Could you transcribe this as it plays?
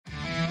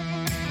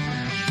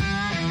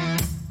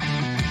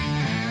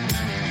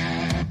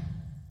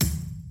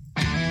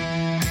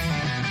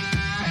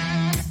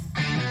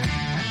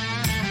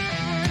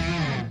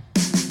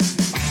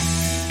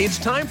It's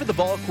time for the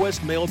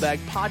VolQuest Mailbag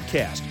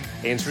Podcast,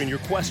 answering your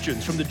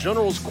questions from the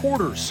General's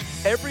quarters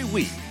every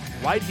week,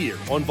 right here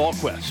on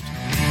VolQuest.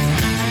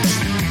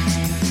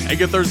 Hey,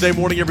 good Thursday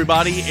morning,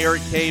 everybody.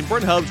 Eric Kane,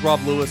 Brent Hubbs, Rob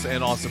Lewis,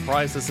 and Austin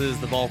Price. This is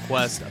the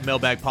VolQuest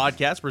Mailbag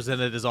Podcast,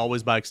 presented as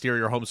always by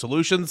Exterior Home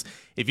Solutions.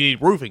 If you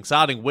need roofing,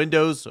 siding,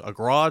 windows, a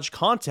garage,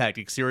 contact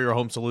Exterior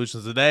Home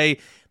Solutions today.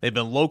 They've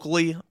been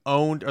locally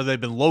owned, or they've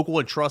been local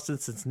and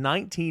trusted since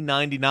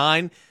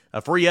 1999. A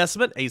free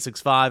estimate,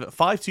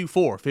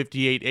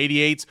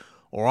 865-524-5888,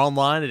 or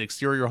online at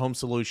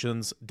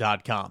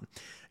exteriorhomesolutions.com.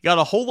 Got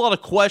a whole lot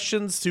of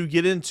questions to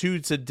get into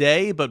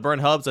today, but Brent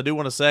Hubbs, I do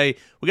want to say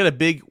we got a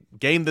big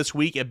game this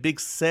week, a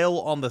big sale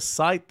on the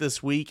site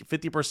this week,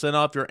 50%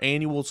 off your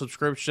annual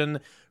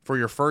subscription for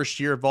your first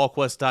year at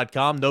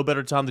VolQuest.com. No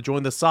better time to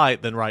join the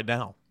site than right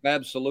now.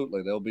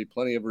 Absolutely. There'll be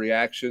plenty of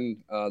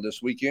reaction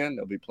this weekend.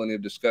 There'll be plenty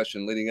of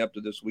discussion leading up to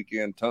this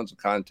weekend, tons of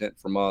content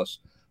from us.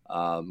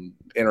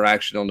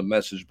 Interaction on the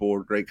message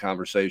board, great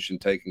conversation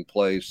taking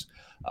place.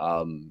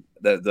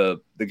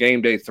 The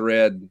game day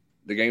thread,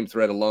 the game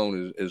thread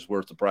alone is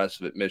worth the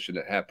price of admission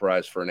at half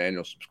price for an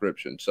annual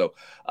subscription. So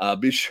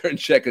be sure and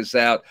check us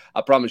out.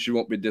 I promise you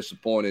won't be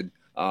disappointed.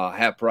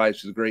 Half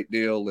price is a great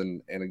deal.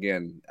 And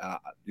again,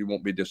 you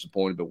won't be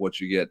disappointed by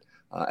what you get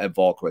at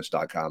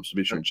VolQuest.com. So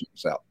be sure and check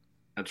us out.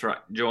 That's right.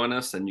 Join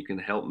us and you can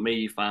help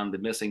me find the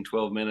missing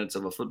 12 minutes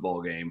of a football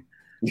game.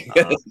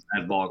 Yes.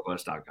 At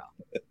VolQuest.com.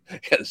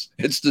 Yes,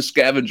 it's the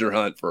scavenger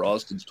hunt for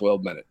Austin's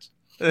 12 minutes.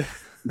 I'm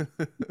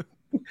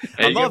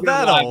not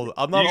that old.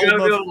 I'm not old enough.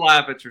 You're going to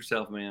laugh at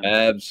yourself, man.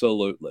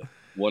 Absolutely.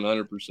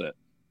 100%.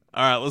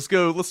 All right, let's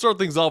go. Let's start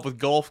things off with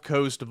Gulf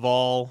Coast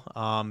Vol.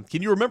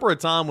 Can you remember a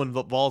time when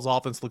Vol's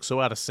offense looked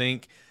so out of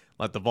sync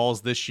like the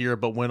Vols this year,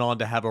 but went on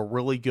to have a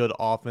really good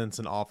offense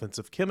and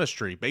offensive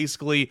chemistry?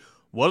 Basically,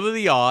 what are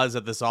the odds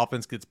that this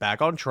offense gets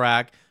back on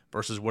track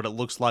versus what it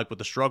looks like with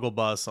the struggle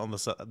bus on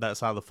that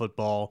side of the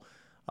football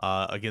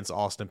against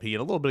Austin Peay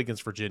and a little bit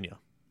against Virginia?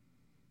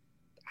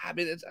 I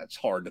mean, it's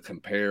hard to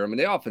compare. I mean,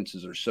 the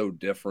offenses are so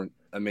different.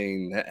 I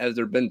mean, has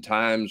there been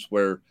times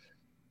where,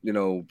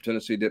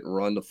 Tennessee didn't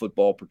run the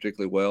football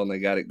particularly well and they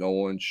got it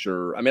going?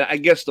 Sure. I mean, I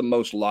guess the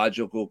most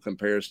logical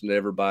comparison to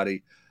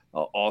everybody,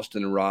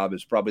 Austin and Rob,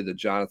 is probably the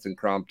Jonathan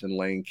Crompton,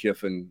 Lane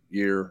Kiffin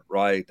year,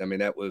 right? I mean,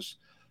 that was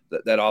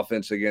that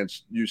offense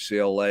against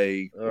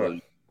UCLA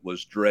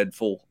was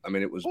dreadful. I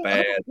mean, it was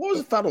bad. What was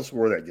the final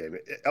score of that game?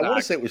 I want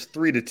to say it was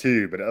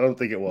 3-2, but I don't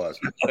think it was.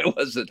 It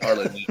wasn't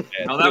hardly.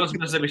 No, that was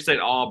Mississippi State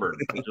Auburn,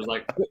 which was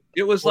like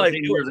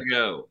years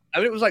ago. I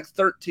mean, it was like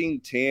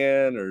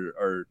 13-10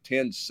 or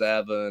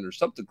 10-7 or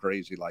something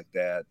crazy like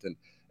that. And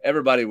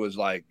everybody was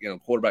like,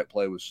 quarterback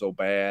play was so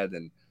bad.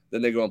 And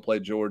then they go and play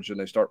Georgia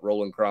and they start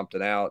rolling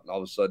Crompton out, and all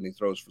of a sudden he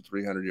throws for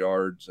 300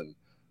 yards. And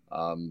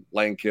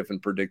Lane Kiffin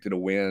predicted a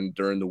win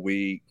during the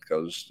week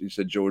because he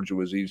said Georgia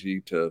was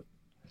easy to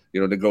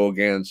go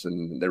against,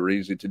 and they were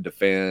easy to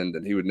defend,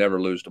 and he would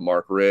never lose to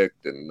Mark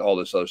Richt and all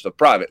this other stuff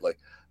privately.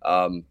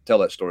 Tell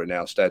that story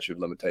now. Statute of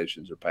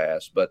limitations are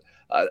passed, but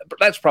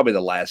that's probably the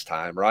last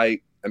time,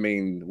 right? I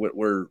mean,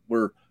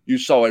 you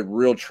saw a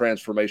real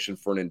transformation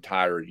for an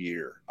entire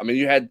year. I mean,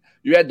 you had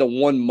the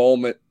one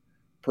moment,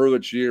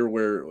 Pruitt's year,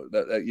 where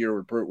that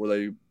year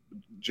where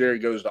Jerry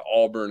goes to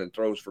Auburn and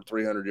throws for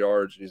 300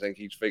 yards, and you think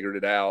he's figured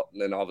it out,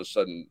 and then all of a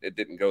sudden it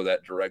didn't go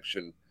that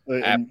direction.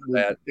 After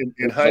that,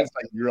 in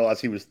hindsight, you realize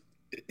he was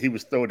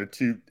throwing to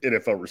two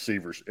NFL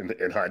receivers in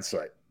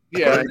hindsight.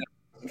 Yeah, right?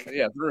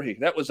 Yeah, three.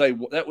 That was a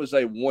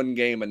one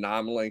game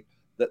anomaly.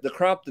 The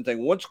Crompton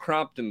thing. Once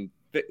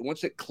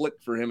it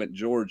clicked for him at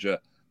Georgia,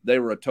 they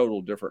were a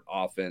total different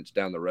offense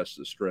down the rest of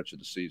the stretch of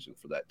the season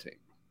for that team.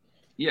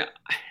 Yeah,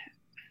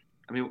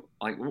 I mean,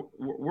 like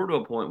we're to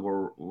a point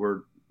where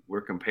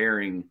we're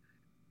comparing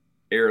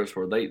eras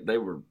where they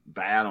were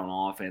bad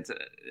on offense.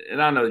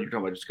 And I know you're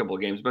talking about just a couple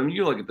of games, but I mean,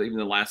 you look at even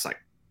the last like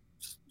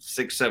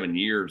 6-7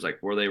 years, like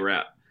where they were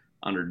at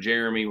under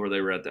Jeremy, where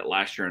they were at that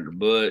last year under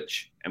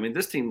Butch. I mean,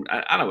 this team,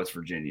 I know it's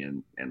Virginia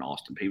and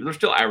Austin Peay, but they're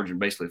still averaging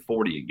basically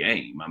 40 a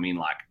game. I mean,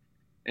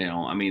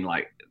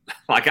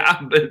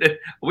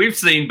 we've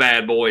seen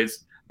bad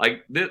boys.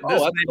 Like this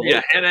may be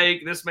a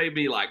headache. This may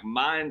be like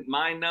mind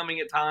numbing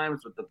at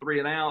times with the 3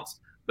 and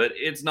outs, but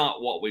it's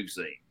not what we've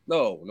seen.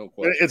 No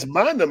question. It's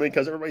mind-numbing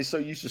because everybody's so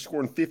used to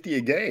scoring 50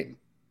 a game.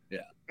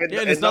 Yeah. And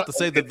it's not to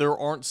say that there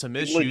aren't some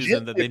issues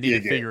and that they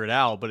need to figure it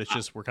out, but it's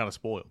just we're kind of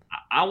spoiled.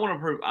 I want to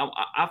prove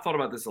 – I've thought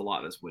about this a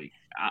lot this week.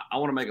 I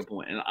want to make a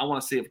point, and I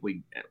want to see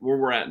where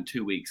we're at in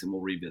 2 weeks, and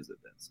we'll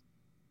revisit this.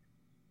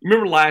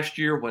 Remember last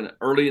year when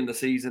early in the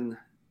season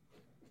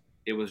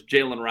it was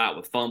Jalen Wright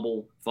with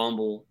fumble,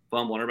 and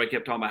everybody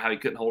kept talking about how he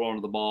couldn't hold on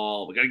to the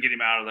ball. We got to get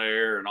him out of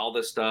there and all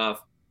this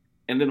stuff.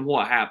 And then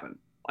what happened?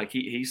 Like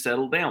he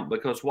settled down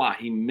because why?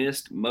 He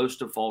missed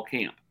most of fall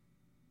camp.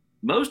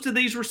 Most of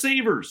these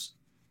receivers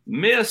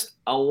missed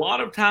a lot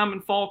of time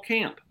in fall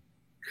camp.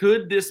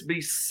 Could this be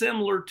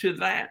similar to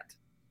that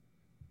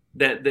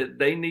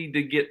they need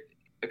to get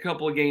a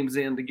couple of games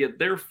in to get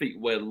their feet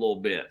wet a little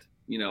bit?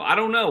 I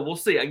don't know. We'll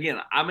see.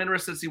 Again, I'm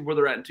interested to see where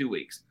they're at in 2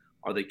 weeks.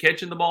 Are they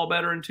catching the ball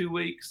better in 2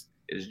 weeks?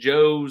 Is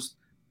Joe's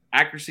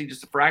accuracy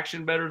just a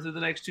fraction better through the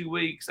next 2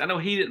 weeks? I know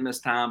he didn't miss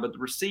time, but the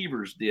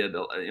receivers did,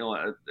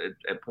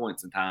 at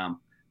points in time.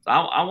 So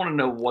I want to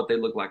know what they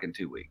look like in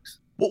 2 weeks.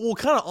 Well,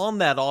 kind of on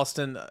that,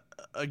 Austin,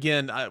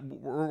 again,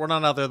 we're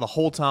not out there the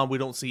whole time. We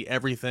don't see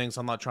everything, so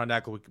I'm not trying to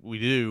act like we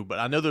do. But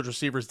I know those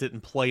receivers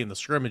didn't play in the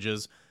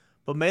scrimmages.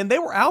 But, man, they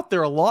were out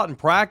there a lot in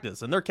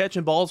practice, and they're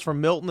catching balls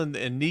from Milton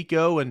and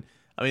Nico. And,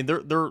 I mean,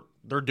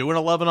 they're doing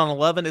 11 on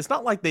 11. It's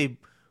not like they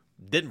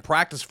didn't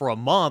practice for a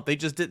month. They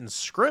just didn't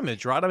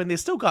scrimmage, right? I mean, they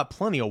still got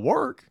plenty of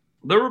work.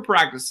 There were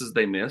practices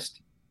they missed.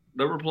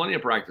 There were plenty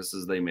of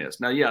practices they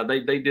missed. Now, yeah, they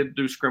did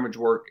do scrimmage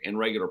work in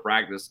regular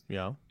practice,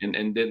 and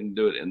didn't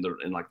do it in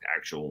like the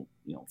actual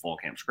fall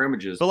camp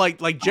scrimmages. But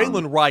like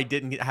Jalen Wright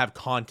didn't have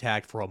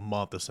contact for a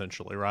month,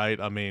 essentially, right?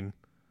 I mean,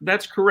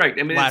 that's correct.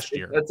 I mean, last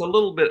year it's a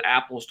little bit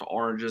apples to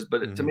oranges,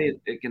 but to me,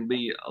 it can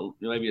be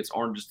maybe it's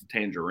oranges to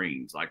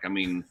tangerines. Like, I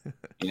mean,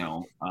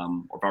 or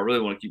if I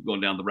really want to keep going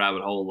down the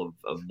rabbit hole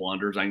of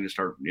blunders, I can just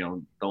start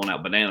throwing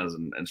out bananas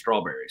and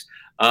strawberries.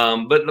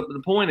 But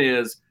the point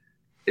is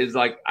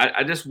like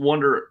I just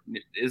wonder,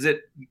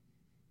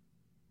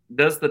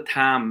 does the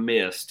time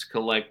missed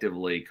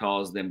collectively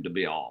cause them to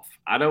be off?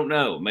 I don't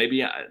know.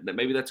 Maybe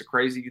that's a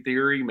crazy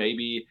theory.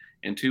 Maybe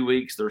in 2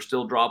 weeks they're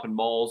still dropping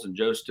balls and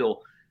Joe's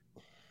still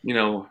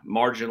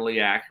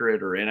marginally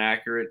accurate or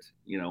inaccurate.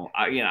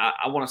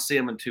 I want to see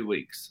him in 2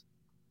 weeks.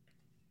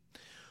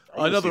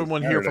 Another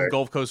one here from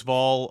Gulf Coast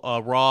Vol.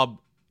 Rob,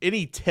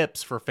 any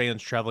tips for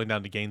fans traveling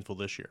down to Gainesville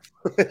this year?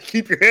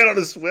 Keep your head on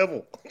a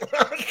swivel.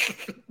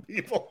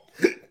 People,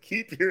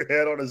 keep your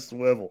head on a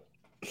swivel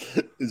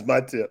is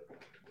my tip.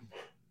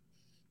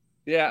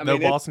 Yeah, I no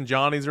mean, Boston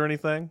Johnnies or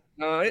anything.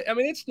 No, I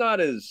mean it's not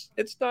as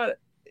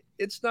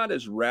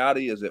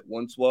rowdy as it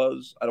once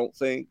was. I don't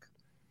think.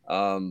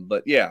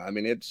 But yeah, I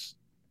mean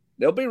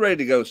they'll be ready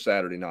to go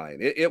Saturday night.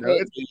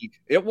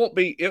 It's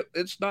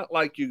not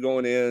like you're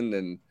going in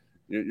and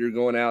you're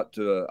going out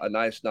to a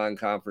nice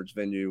non-conference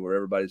venue where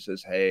everybody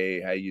says,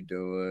 "Hey, how you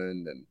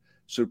doing?" and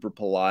super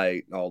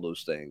polite and all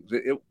those things.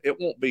 It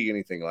won't be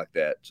anything like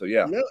that. So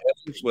yeah,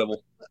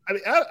 swivel. I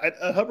mean,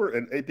 I Hubbard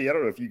and AP. I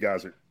don't know if you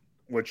guys are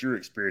what your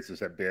experiences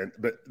have been,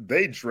 but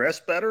they dress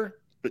better.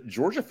 But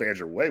Georgia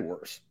fans are way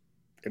worse,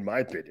 in my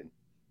opinion.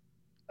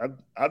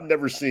 I've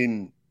never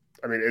seen.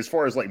 I mean, as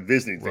far as like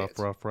visiting fans,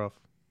 rough.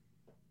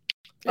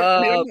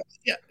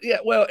 Yeah.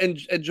 Well, and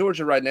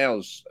Georgia right now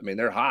is. I mean,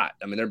 they're hot.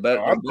 I mean, they're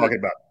better. I'm talking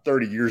about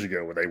 30 years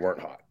ago when they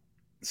weren't hot.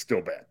 It's still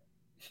bad.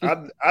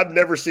 I've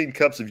never seen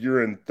cups of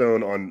urine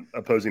thrown on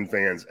opposing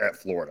fans at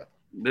Florida.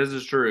 This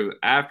is true.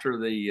 After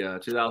the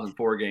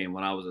 2004 game,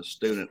 when I was a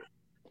student,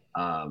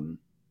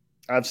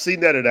 I've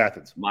seen that at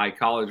Athens. My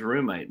college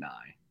roommate and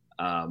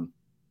I,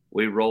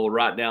 we rolled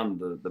right down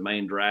the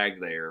main drag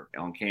there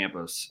on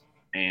campus,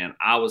 and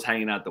I was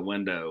hanging out the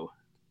window,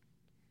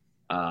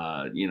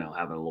 having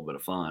a little bit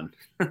of fun.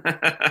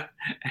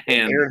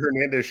 And Aaron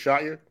Hernandez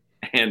shot you,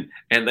 and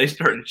they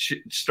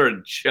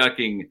started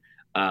chucking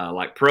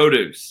like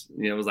produce.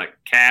 It was like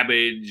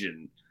cabbage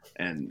and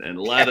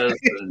lettuce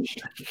and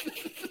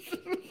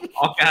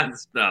all kinds of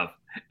stuff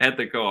at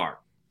the car.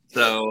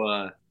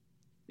 So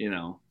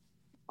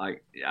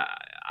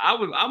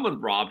I'm with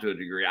Rob to a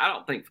degree. I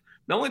don't think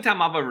the only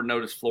time I've ever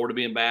noticed Florida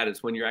being bad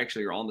is when you're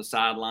actually on the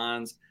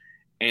sidelines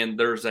and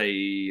there's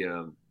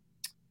a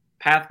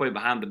pathway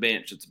behind the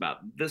bench that's about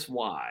this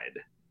wide,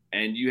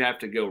 and you have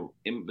to go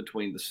in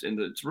between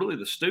it's really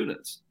the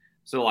students.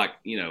 So like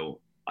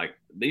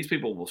these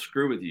people will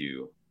screw with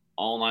you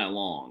all night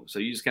long. So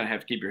you just kind of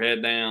have to keep your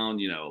head down,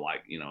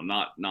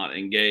 not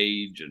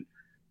engage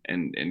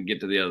and get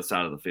to the other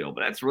side of the field.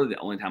 But that's really the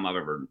only time I've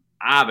ever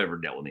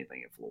dealt with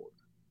anything at Florida.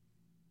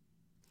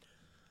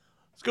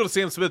 Let's go to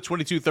Sam Smith,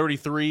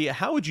 2233.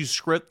 How would you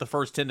script the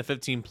first 10 to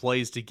 15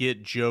 plays to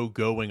get Joe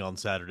going on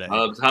Saturday?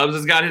 Hubs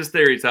has got his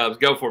theories, Hubs.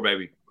 Go for it,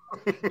 baby.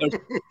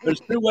 There's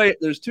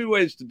two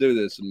ways to do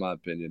this, in my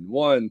opinion.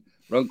 One,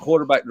 run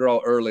quarterback draw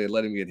early and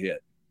let him get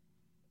hit.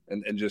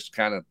 And just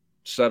kind of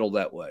settle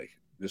that way.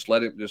 Just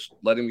let him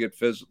get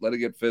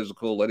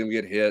physical, let him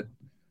get hit,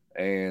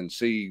 and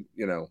see,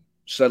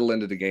 settle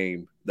into the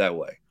game that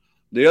way.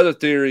 The other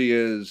theory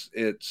is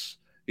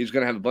he's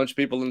going to have a bunch of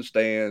people in the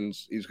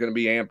stands. He's going to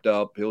be amped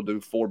up. He'll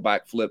do 4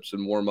 backflips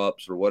and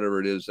warm-ups or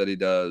whatever it is that he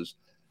does.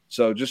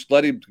 So just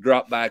let him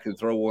drop back and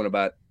throw one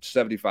about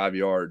 75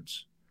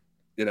 yards,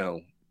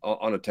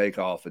 on a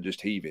takeoff and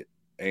just heave it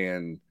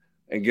and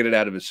get it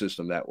out of his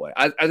system that way.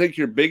 I think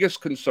your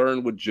biggest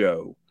concern with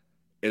Joe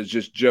is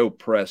just Joe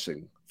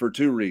pressing for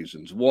 2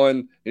 reasons.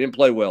 One, he didn't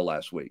play well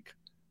last week.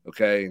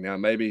 Okay, now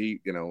maybe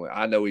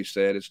I know he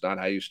said it's not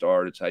how you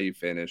start, it's how you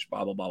finish,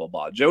 blah, blah, blah, blah,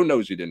 blah. Joe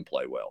knows he didn't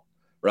play well,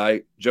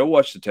 right? Joe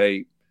watched the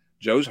tape.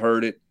 Joe's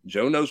heard it.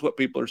 Joe knows what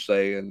people are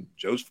saying.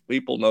 Joe's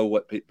people know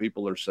what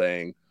people are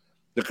saying.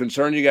 The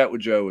concern you got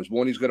with Joe is,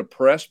 1, he's going to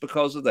press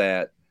because of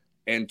that,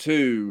 and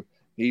 2,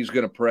 he's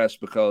going to press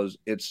because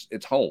it's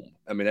home.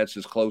 I mean, that's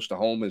as close to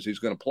home as he's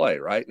going to play,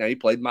 right? Now, he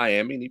played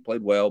Miami, and he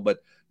played well, but,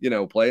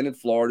 playing in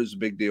Florida is a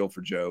big deal for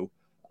Joe.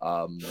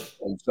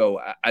 And so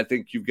I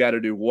think you've got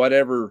to do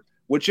whatever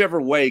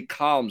whichever way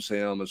calms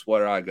him is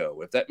where I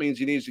go. If that means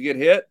he needs to get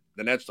hit,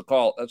 then that's the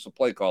call. That's the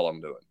play call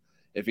I'm doing.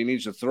 If he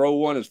needs to throw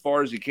one as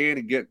far as he can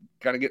and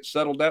get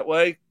settled that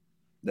way,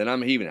 then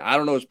I'm heaving it. I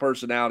don't know his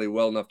personality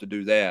well enough to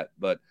do that,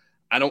 but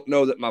I don't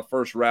know that my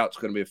first route's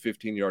going to be a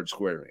 15-yard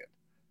square in,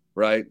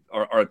 right?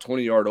 Or a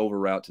 20-yard over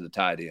route to the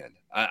tight end.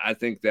 I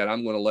think that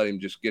I'm going to let him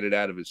just get it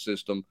out of his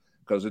system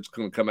because it's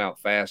going to come out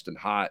fast and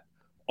hot,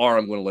 or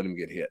I'm going to let him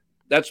get hit.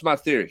 That's my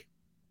theory.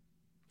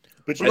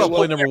 But what about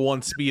play number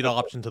 1, speed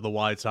option to the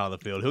wide side of the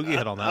field? He'll get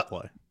hit on that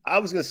play. I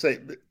was going to say,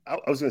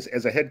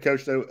 as a head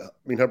coach, though, I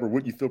mean, Hubbard,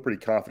 wouldn't you feel pretty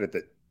confident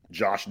that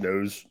Josh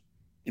knows,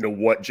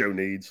 what Joe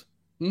needs?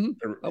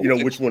 Mm-hmm.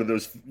 Or, which one of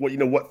those,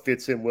 what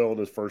fits him well in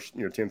those first,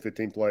 10,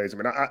 15 plays. I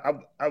mean,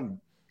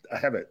 I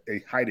have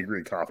a high degree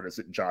of confidence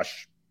that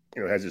Josh,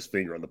 has his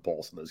finger on the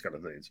pulse and those kind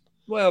of things.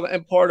 Well,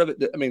 and part of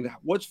it, I mean,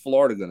 what's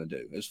Florida going to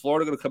do? Is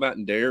Florida going to come out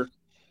and dare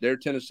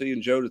Tennessee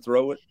and Joe to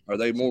throw it? Are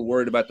they more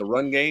worried about the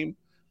run game?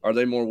 Are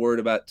they more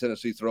worried about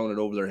Tennessee throwing it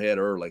over their head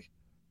early?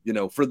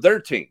 For their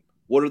team,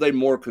 what are they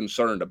more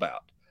concerned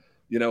about?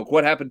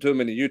 What happened to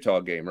them in the Utah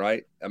game,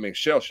 right? I mean,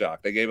 shell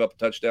shock. They gave up a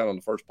touchdown on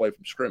the first play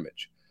from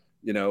scrimmage,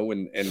 and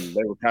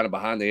they were kind of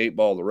behind the 8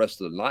 ball the rest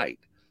of the night.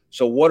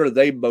 So what are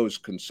they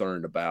most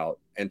concerned about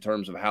in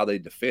terms of how they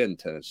defend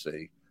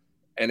Tennessee?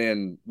 And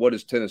then what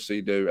does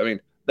Tennessee do? I mean,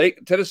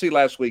 Tennessee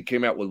last week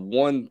came out with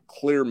one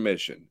clear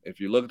mission. If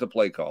you look at the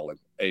play calling,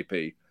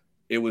 AP,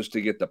 it was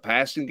to get the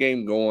passing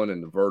game going in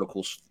the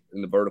vertical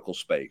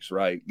space,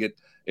 right? They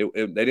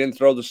didn't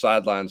throw the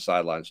sideline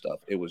stuff.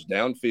 It was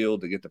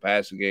downfield to get the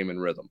passing game in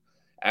rhythm.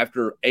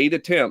 After 8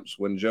 attempts,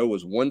 when Joe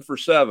was 1 for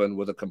 7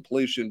 with a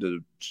completion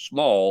to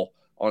Small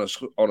on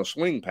a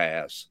swing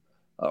pass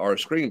or a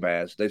screen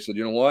pass, they said,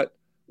 you know what?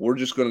 We're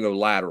just going to go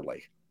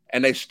laterally.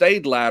 And they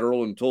stayed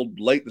lateral until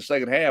late in the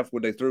second half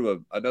when they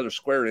threw another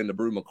square into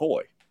Brew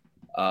McCoy.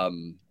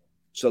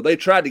 So they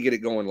tried to get it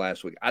going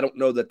last week. I don't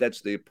know that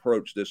that's the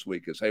approach this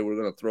week is, hey, we're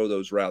going to throw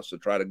those routes to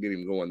try to get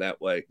him going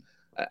that way.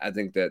 I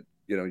think that,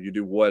 you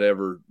do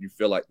whatever you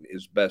feel like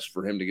is best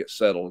for him to get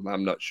settled. And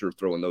I'm not sure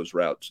throwing those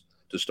routes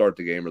to start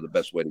the game are the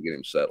best way to get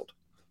him settled.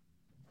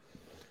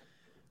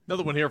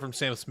 Another one here from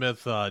Sam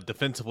Smith.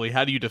 Defensively,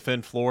 how do you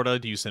defend Florida?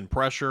 Do you send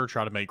pressure,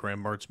 try to make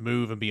Graham Mertz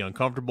move and be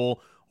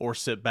uncomfortable, or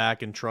sit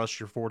back and trust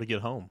your 4 to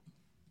get home?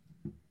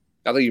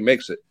 I think you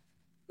mix it.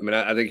 I mean,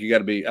 I think you got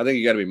to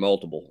be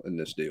multiple in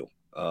this deal.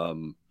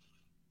 Depends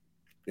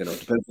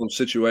on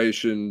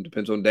situation,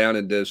 depends on down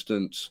and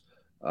distance.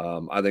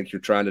 I think you're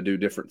trying to do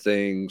different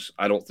things.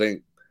 I don't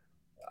think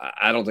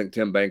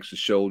Tim Banks has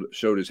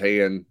showed his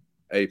hand,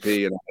 AP,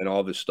 and all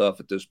of his stuff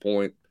at this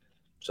point.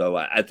 So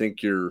I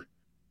think you're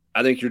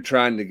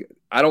trying to.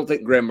 I don't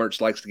think Graham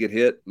Mertz likes to get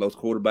hit. Most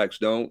quarterbacks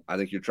don't. I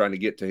think you're trying to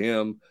get to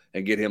him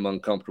and get him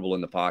uncomfortable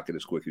in the pocket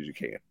as quick as you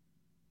can.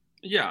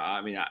 Yeah,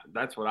 I mean,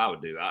 that's what I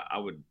would do. I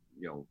would,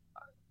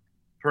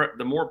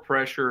 the more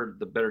pressure,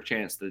 the better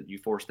chance that you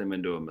force them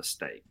into a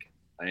mistake.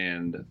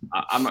 And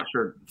I'm not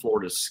sure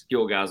Florida's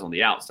skill guys on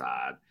the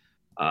outside,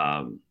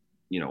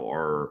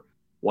 or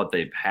what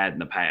they've had in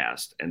the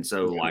past. And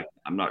so,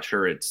 I'm not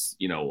sure it's,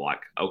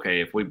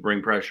 okay, if we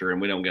bring pressure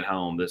and we don't get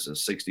home, this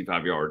is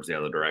 65 yards the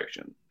other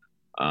direction.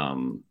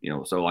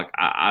 So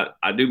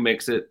I do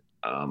mix it.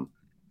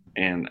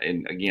 And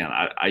again,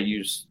 I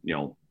use,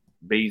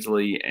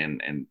 Beasley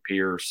and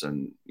Pierce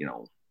and,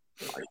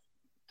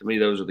 to me,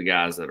 those are the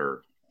guys that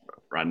are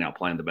right now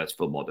playing the best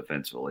football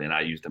defensively, and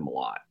I use them a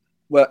lot.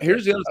 Well,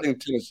 here's the other thing,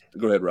 too.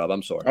 Go ahead, Rob.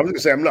 I'm sorry. I was going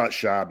to say I'm not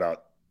shy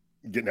about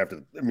getting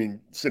after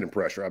sending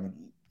pressure.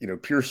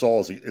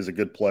 Pearsall is a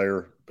good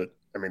player, but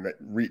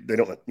they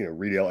don't,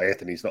 Reed L.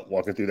 Anthony's not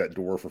walking through that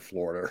door for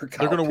Florida. Or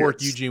They're going to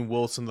work Eugene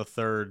Wilson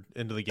III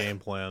into the game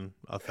plan,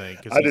 I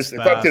think. If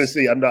I'm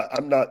Tennessee, I'm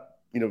not,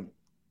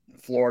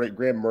 Florida,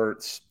 Graham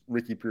Mertz,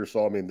 Ricky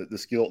Pearsall.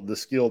 The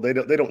skill, they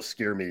don't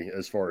scare me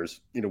as far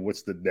as,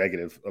 what's the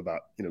negative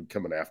about,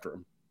 coming after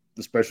them,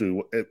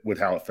 especially with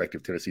how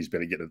effective Tennessee's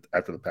been to get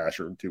after the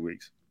passer in 2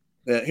 weeks.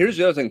 Here's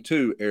the other thing,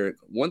 too, Eric.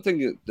 One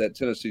thing that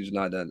Tennessee's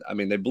not done,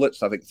 they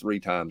blitzed, I think, 3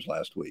 times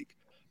last week.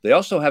 They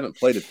also haven't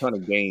played a ton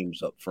of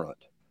games up front.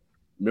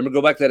 Remember,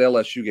 go back to that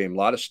LSU game. A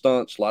lot of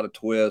stunts, a lot of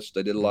twists.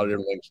 They did a lot of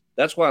different things.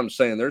 That's why I'm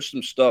saying there's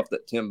some stuff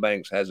that Tim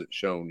Banks hasn't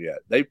shown yet.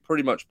 They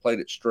pretty much played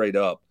it straight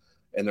up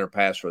in their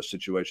pass rush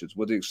situations,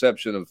 with the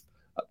exception of,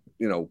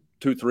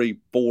 2, 3,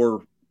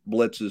 4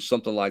 blitzes,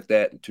 something like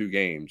that in 2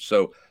 games.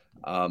 So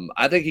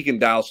I think he can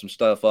dial some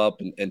stuff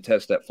up and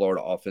test that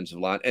Florida offensive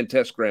line and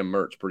test Graham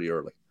Mertz pretty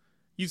early.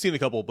 You've seen a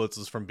couple of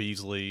blitzes from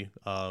Beasley,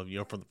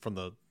 from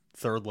the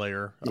third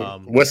layer.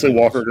 Wesley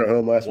Walker got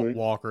home last week.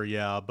 Walker,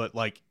 yeah. But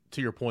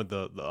to your point,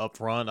 the up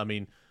front,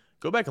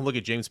 go back and look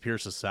at James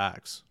Pierce's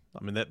sacks.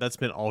 That's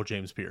been all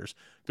James Pierce.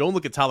 Go and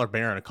look at Tyler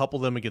Barron. A couple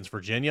of them against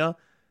Virginia.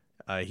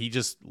 He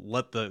just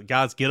let the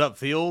guys get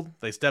upfield.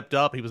 They stepped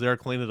up. He was there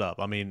to clean it up.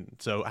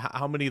 So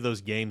how many of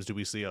those games do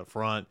we see up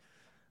front?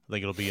 I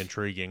think it'll be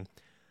intriguing.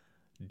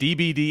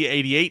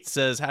 DBD88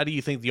 says, how do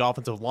you think the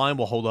offensive line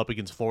will hold up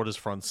against Florida's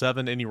front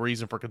 7? Any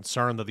reason for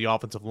concern that the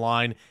offensive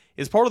line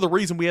is part of the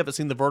reason we haven't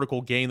seen the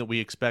vertical gain that we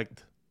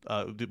expect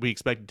we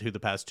expected to the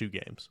past 2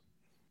 games?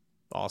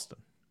 Austin.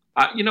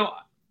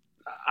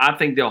 I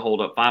think they'll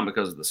hold up fine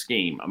because of the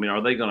scheme. I mean,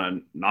 are they going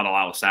to not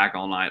allow a sack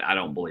all night? I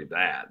don't believe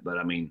that. But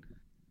I mean,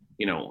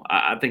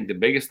 I think the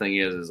biggest thing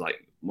is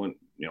like when,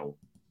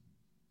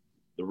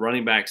 the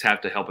running backs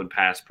have to help in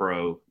pass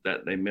pro,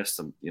 that they missed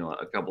some,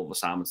 a couple of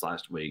assignments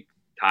last week.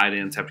 Tight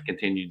ends have to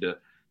continue to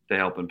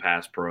help in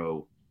pass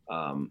pro.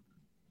 And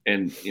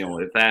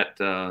if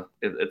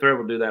they're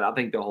able to do that, I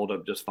think they'll hold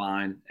up just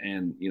fine.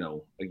 And,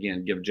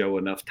 again, give Joe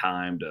enough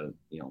time to,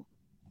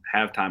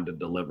 have time to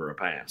deliver a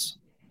pass.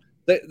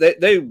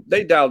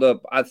 They dialed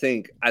up. I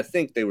think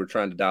they were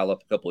trying to dial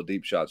up a couple of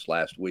deep shots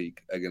last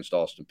week against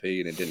Austin Peay,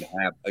 and it didn't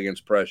happen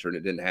against pressure, and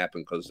it didn't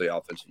happen because the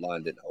offensive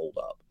line didn't hold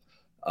up.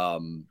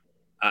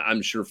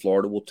 I'm sure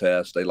Florida will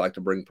test. They like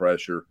to bring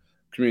pressure.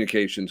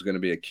 Communication is going to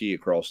be a key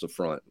across the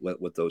front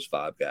with those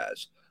 5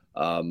 guys.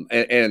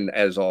 And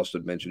as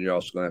Austin mentioned, you're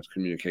also going to have to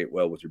communicate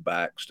well with your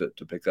backs to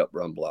pick up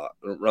run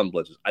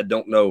blitzes. I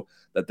don't know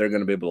that they're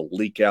going to be able to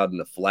leak out in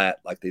the flat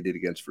like they did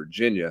against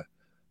Virginia,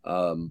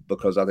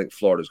 because I think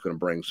Florida is going to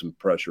bring some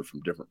pressure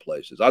from different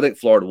places. I think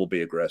Florida will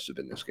be aggressive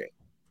in this game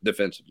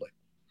defensively.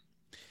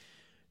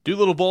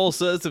 Doolittle Ball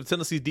says, if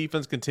Tennessee's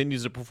defense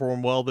continues to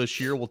perform well this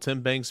year, will Tim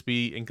Banks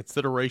be in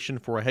consideration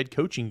for a head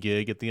coaching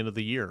gig at the end of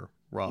the year,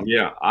 Rob?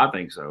 Yeah, I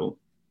think so.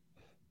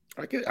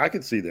 I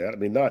could see that. I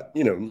mean,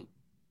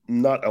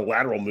 not a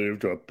lateral move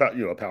to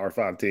a Power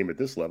 5 team at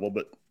this level,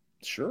 but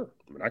sure.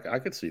 I mean, I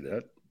could see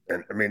that.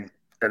 And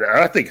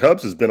I think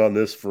Hubbs has been on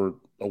this for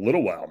a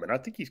little while. I mean, I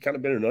think he's kind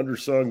of been an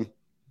undersung,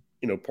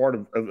 part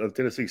of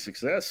Tennessee's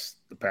success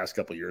the past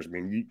couple of years. I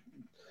mean,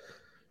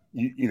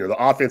 the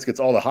offense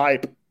gets all the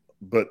hype,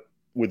 but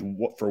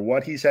for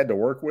what he's had to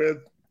work with,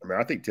 I mean,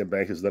 I think Tim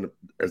Banks has done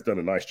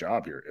a nice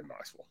job here in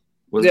Knoxville.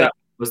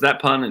 Was that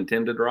pun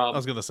intended, Rob? I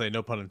was going to say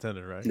no pun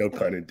intended, right? No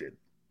pun intended.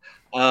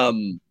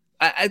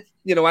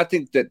 I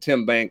think that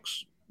Tim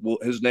Banks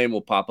his name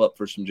will pop up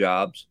for some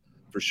jobs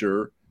for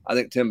sure. I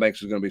think Tim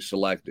Banks is going to be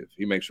selective.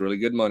 He makes really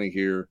good money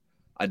here.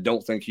 I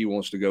don't think he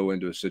wants to go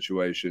into a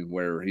situation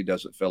where he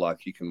doesn't feel like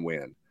he can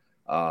win.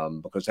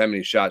 Because how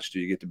many shots do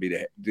you get to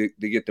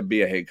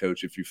be a head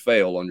coach if you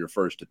fail on your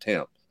first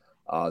attempt?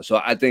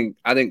 So I think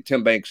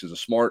Tim Banks is a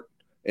smart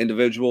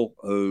individual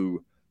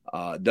who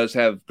does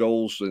have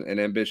goals and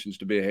ambitions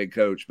to be a head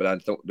coach, but I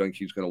don't think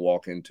he's going to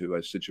walk into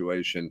a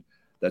situation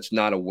that's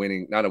not a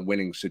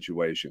winning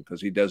situation,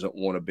 because he doesn't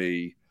want to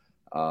be.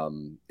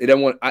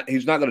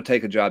 He's not going to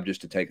take a job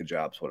just to take a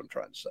job. Is what I'm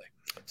trying to say.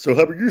 So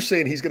Hubbard, you're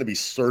saying he's going to be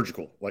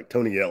surgical like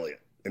Tony Elliott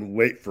and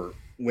wait for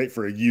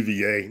a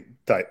UVA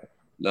type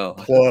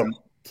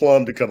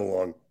plum to come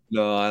along.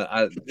 No,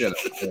 I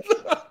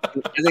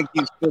think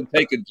he's going to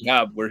take a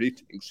job where he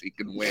thinks he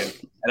can win,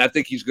 and I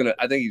think he's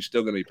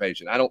still going to be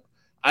patient.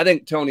 I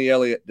think Tony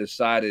Elliott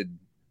decided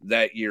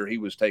that year he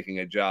was taking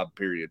a job,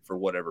 period, for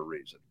whatever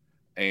reason,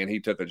 and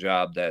he took a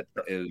job that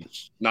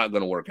is not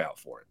going to work out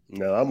for him.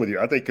 No, I'm with you.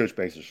 I think Coach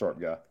Banks is a sharp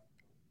guy.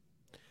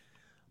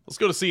 Let's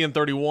go to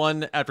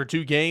CN31. After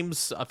 2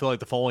 games, I feel like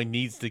the following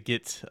needs to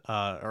get,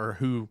 I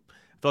feel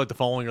like the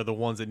following are the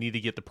ones that need to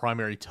get the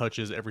primary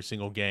touches every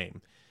single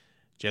game.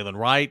 Jalen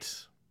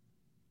Wright,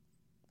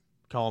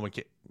 Colin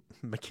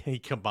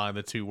McKay, combine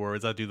the 2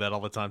 words. I do that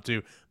all the time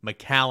too.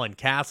 McCallan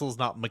Castles,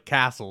 not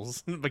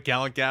McCastles.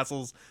 McCallan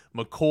Castles,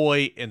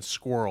 McCoy, and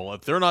Squirrel.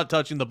 If they're not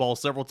touching the ball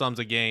several times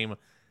a game,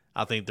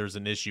 I think there's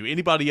an issue.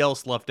 Anybody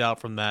else left out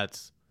from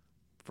that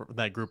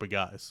group of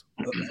guys?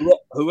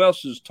 Who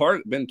else has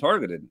been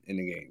targeted in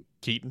the game?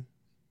 Keaton.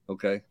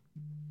 Okay.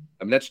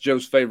 I mean, that's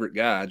Joe's favorite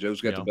guy.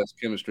 Joe's got the best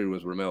chemistry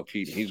with Ramel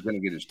Keaton. He's going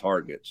to get his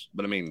targets.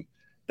 But, I mean,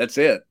 that's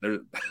it.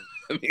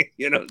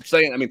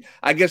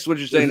 I guess what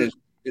you're saying is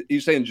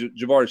you're saying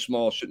Jabari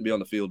Small shouldn't be on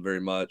the field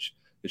very much.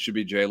 It should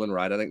be Jalen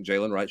Wright. I think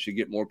Jalen Wright should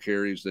get more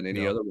carries than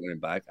any other running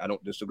back. I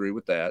don't disagree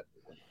with that.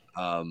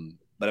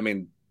 But, I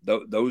mean,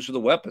 those are the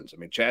weapons. I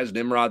mean, Chaz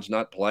Nimrod's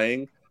not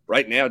playing.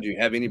 Right now, do you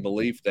have any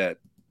belief that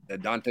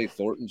Dante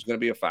Thornton's going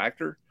to be a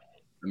factor?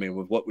 I mean,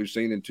 with what we've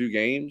seen in 2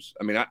 games,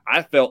 I mean,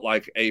 I felt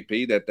like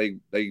AP that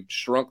they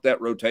shrunk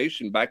that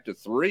rotation back to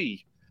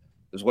 3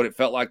 is what it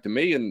felt like to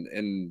me.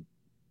 And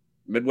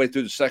midway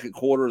through the second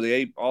quarter of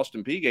the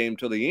Austin Peay game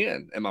till the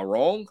end. Am I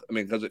wrong? I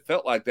mean, because it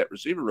felt like that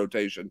receiver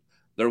rotation,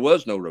 there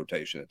was no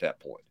rotation at that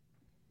point.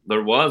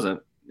 There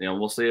wasn't.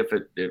 We'll see if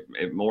it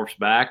morphs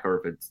back or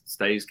if it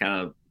stays kind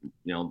of,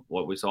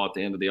 what we saw at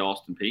the end of the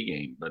Austin Peay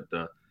game. But,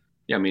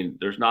 I mean,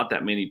 there's not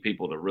that many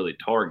people to really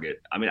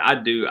target. I mean,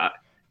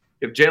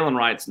 if Jalen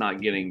Wright's not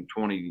getting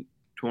 20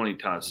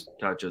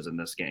 touches in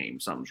this game,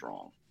 something's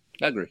wrong.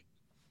 I agree.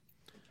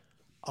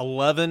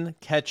 11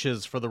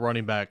 catches for the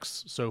running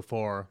backs so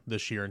far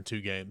this year in 2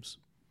 games.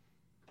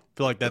 I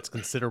feel like that's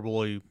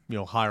considerably,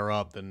 higher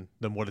up than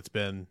what it's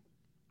been,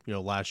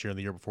 last year and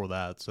the year before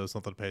that. So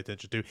something to pay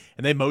attention to.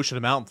 And they motion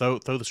him out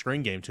and throw the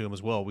screen game to him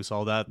as well. We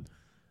saw that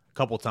a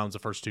couple of times the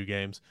first 2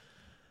 games.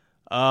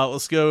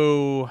 Let's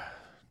go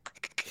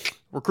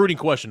recruiting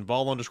question.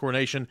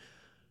 Vol_Nation.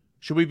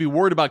 Should we be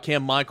worried about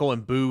Cam Michael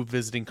and Boo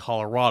visiting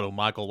Colorado?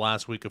 Michael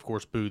last week, of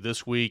course, Boo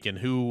this week. And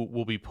who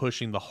will be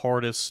pushing the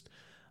hardest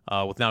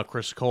with now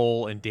Chris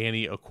Cole and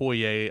Danny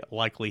Okoye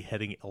likely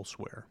heading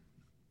elsewhere?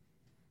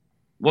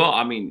 Well,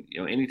 I mean,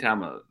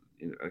 anytime a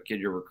kid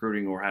you're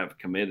recruiting or have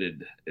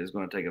committed is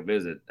going to take a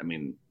visit, I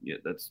mean,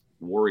 that's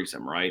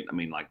worrisome, right? I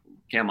mean, like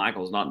Cam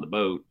Michael's not in the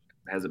boat,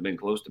 hasn't been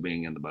close to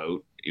being in the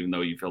boat, even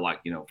though you feel like,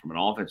 from an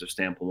offensive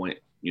standpoint,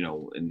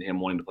 and him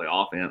wanting to play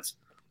offense,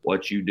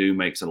 what you do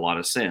makes a lot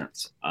of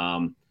sense.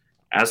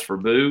 As for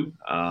Boo,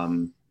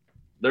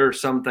 there are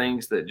some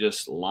things that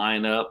just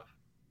line up,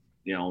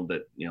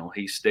 that,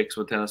 he sticks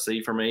with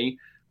Tennessee for me.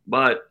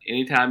 But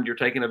anytime you're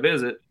taking a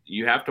visit,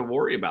 you have to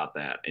worry about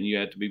that. And you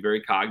have to be very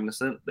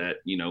cognizant that,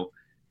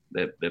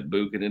 that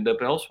Boo could end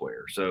up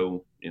elsewhere.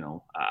 So,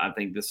 I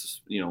think this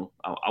is,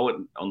 I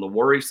wouldn't, on the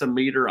worrisome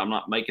meter, I'm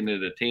not making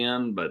it a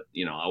 10, but,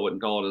 I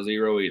wouldn't call it a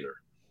 0 either.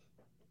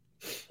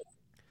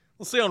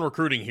 Let's stay on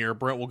recruiting here.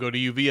 Brent, we'll go to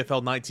you.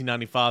 VFL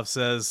 1995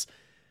 says,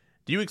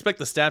 do you expect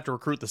the staff to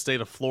recruit the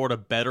state of Florida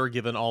better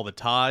given all the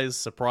ties?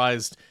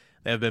 Surprised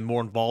they have been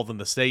more involved in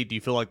the state. Do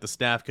you feel like the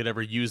staff could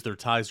ever use their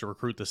ties to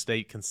recruit the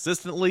state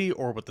consistently,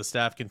 or would the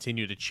staff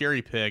continue to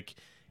cherry pick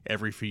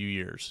every few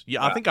years?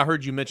 Yeah, I think I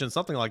heard you mention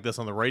something like this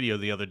on the radio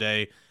the other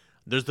day.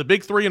 There's the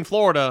big three in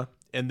Florida,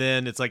 and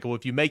then it's like, well,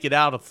 if you make it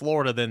out of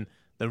Florida, then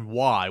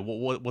why?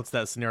 What's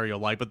that scenario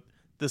like? But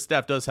this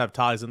staff does have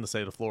ties in the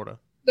state of Florida.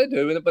 They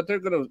do, but they're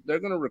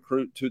gonna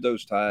recruit to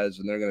those ties,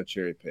 and they're gonna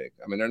cherry pick.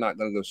 I mean, they're not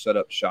gonna go set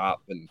up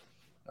shop and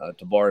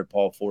to borrow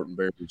Paul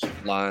Fortenberry's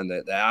line,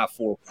 the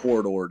I-4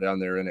 corridor down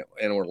there in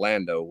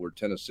Orlando, where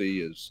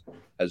Tennessee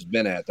has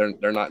been at.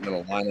 They're not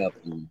going to line up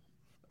and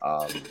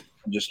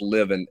just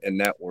live in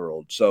that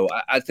world. So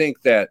I think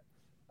that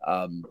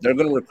they're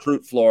going to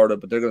recruit Florida,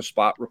 but they're going to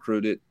spot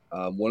recruit it.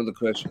 One of the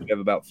questions you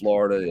have about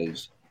Florida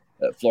is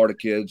Florida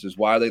kids is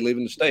why are they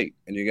leaving the state?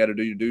 And you got to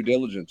do your due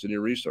diligence and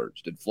your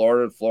research. Did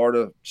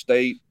Florida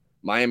State,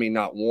 Miami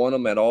not want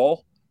them at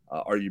all?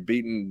 Are you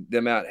beating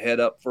them out head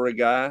up for a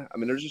guy? I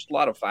mean, there's just a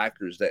lot of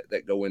factors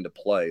that go into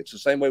play. It's the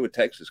same way with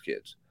Texas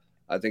kids.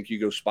 I think you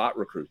go spot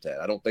recruit that.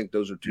 I don't think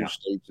those are two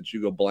states that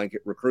you go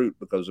blanket recruit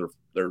because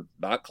they're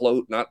not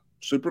close, not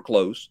super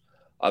close.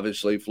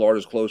 Obviously,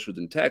 Florida's closer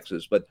than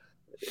Texas, but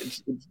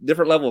it's a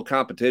different level of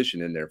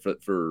competition in there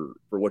for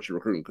what you're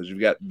recruiting because you've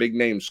got big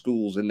name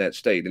schools in that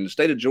state. In the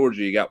state of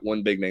Georgia, you got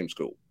one big name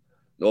school.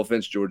 No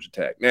offense, Georgia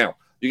Tech. Now,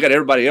 you got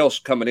everybody else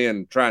coming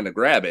in trying to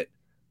grab it,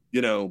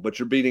 but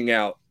you're beating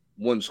out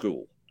one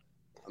school.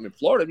 I mean,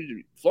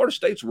 Florida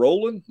State's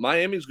rolling.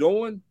 Miami's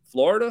going.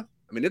 Florida.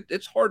 I mean,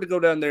 it's hard to go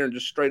down there and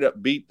just straight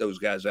up beat those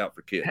guys out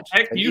for kids.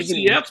 Heck,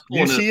 UCF's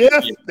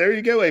UCF. There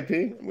you go, AP.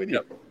 I'm with you.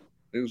 Yep.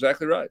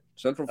 Exactly right.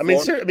 Central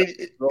Florida.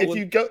 If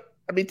you go,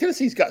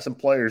 Tennessee's got some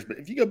players, but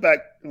if you go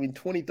back,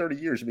 20, 30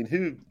 years,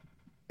 who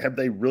have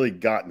they really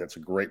gotten that's a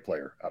great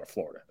player out of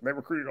Florida? They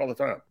recruited all the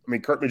time.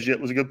 Kurt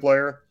Magid was a good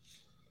player.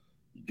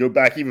 You go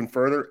back even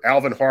further,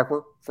 Alvin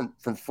Harper from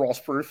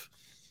Frostproof.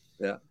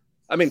 Yeah.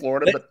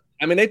 Florida,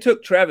 they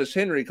took Travis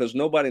Henry because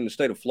nobody in the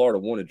state of Florida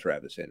wanted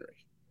Travis Henry.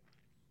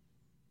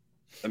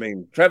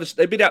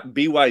 They beat out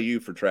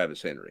BYU for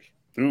Travis Henry.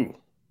 Ooh,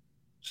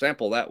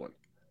 sample that one.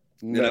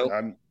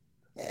 I'm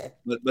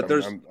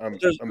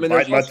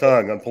biting my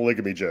tongue on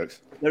polygamy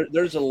jokes.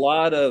 There's a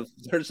lot of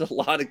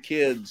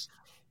kids,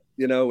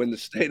 in the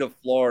state of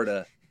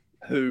Florida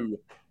who,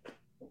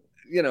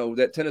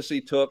 that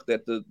Tennessee took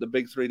that the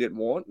big three didn't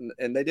want,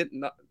 and they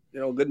didn't.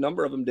 A good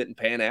number of them didn't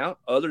pan out.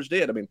 Others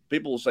did.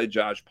 People will say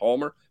Josh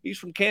Palmer. He's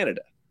from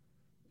Canada.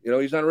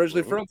 He's not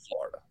originally from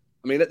Florida.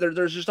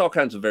 There's just all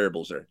kinds of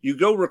variables there. You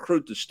go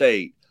recruit the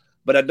state,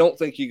 but I don't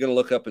think you're going to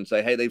look up and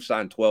say, hey, they've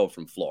signed 12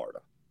 from Florida.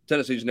 I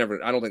don't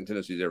think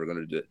Tennessee's ever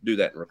going to do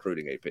that in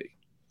recruiting, AP.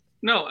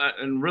 No,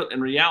 in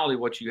reality,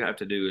 what you have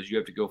to do is you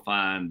have to go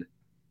find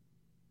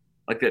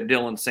like that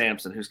Dylan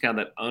Sampson, who's kind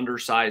of that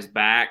undersized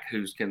back,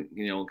 who's kind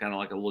of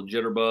like a little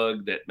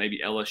jitterbug that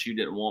maybe LSU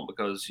didn't want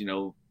because,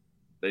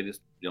 they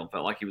just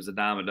felt like he was a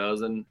dime a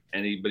dozen,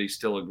 but he's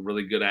still a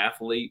really good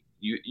athlete.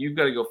 You've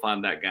got to go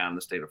find that guy in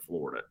the state of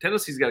Florida.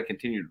 Tennessee's got to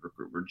continue to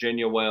recruit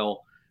Virginia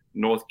well,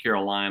 North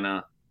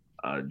Carolina,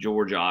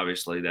 Georgia.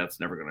 Obviously,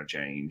 that's never going to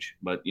change.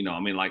 But you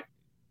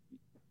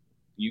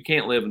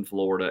can't live in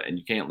Florida and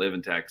you can't live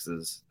in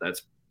Texas.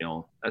 That's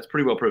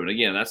pretty well proven.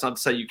 Again, that's not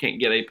to say you can't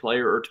get a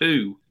player or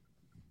two,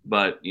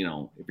 but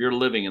if you're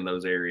living in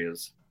those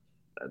areas,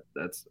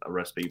 that's a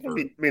recipe for.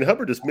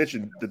 Hubbard just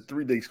mentioned the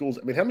three big schools.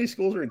 How many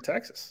schools are in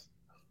Texas?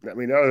 Now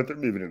that they're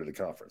moving into the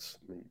conference.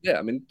 You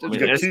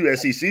got two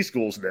SEC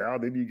schools now.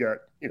 Then you got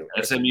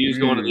SMU's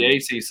going to the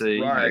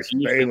ACC. Right,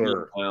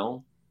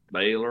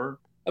 Baylor.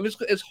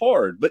 It's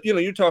hard, but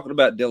you're talking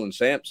about Dylan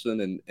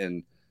Sampson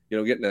and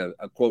getting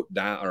a quote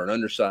or an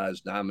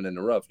undersized diamond in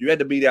the rough. You had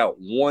to beat out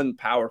one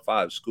Power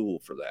 5 school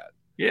for that.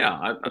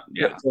 Yeah,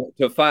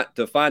 To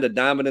find a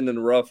diamond in the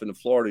rough in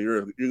Florida,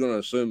 you're going to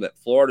assume that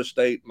Florida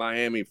State,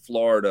 Miami,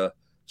 Florida,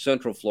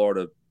 Central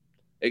Florida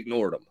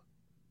ignored them.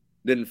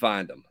 didn't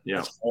find them. Yeah.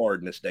 That's hard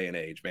in this day and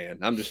age, man.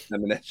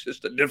 That's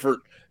just a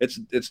different.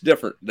 It's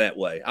different that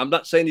way. I'm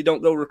not saying you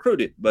don't go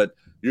recruit it, but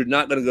you're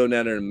not going to go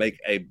down there and make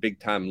a big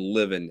time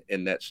living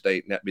in that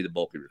state and that be the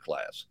bulk of your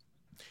class.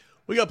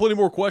 We got plenty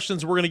more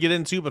questions we're going to get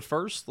into, but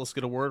first, let's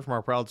get a word from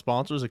our proud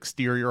sponsors,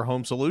 Exterior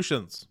Home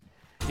Solutions.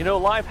 You know,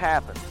 life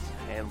happens,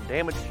 and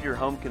damage to your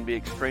home can be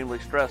extremely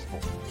stressful.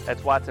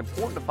 That's why it's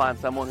important to find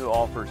someone who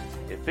offers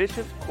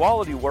efficient,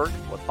 quality work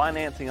with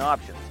financing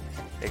options.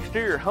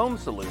 Exterior Home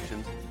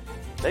Solutions,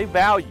 they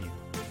value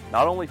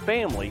not only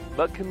family,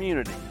 but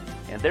community.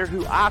 And they're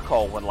who I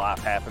call when life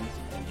happens,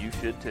 and you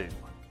should too.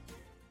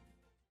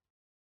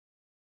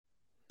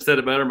 Said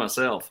it better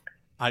myself.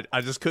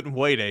 I just couldn't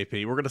wait, AP.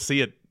 We're going to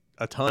see it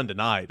a ton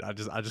tonight. I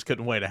just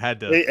couldn't wait. I had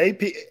to. Hey,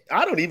 AP,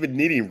 I don't even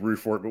need any roof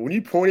for it, but when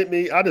you point at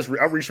me, I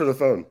reach for the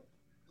phone.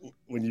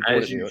 When you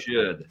point As at me, you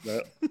should.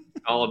 No.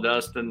 Call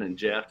Dustin and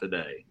Jeff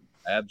today.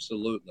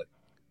 Absolutely.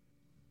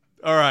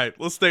 All right,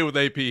 let's stay with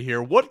AP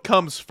here. What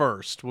comes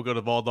first? We'll go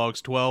to Vol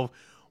Dogs 12.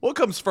 What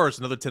comes first?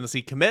 Another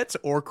Tennessee commit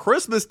or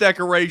Christmas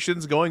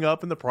decorations going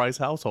up in the Price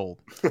household?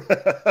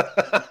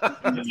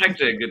 That's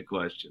actually a good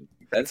question.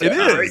 That's It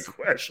a is. Great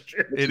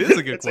question. It is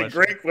a good It's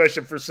question. a great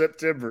question for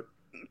September.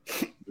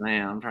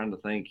 Man, I'm trying to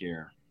think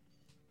here.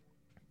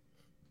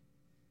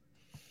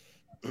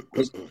 At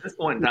this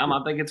point in time,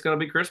 I think it's going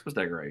to be Christmas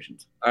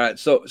decorations. All right,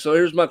 so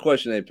here's my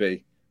question, AP.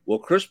 Will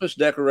Christmas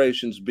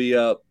decorations be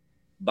up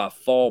by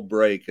fall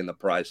break in the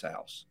Price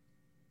House?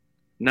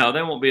 No,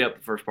 they won't be up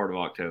the first part of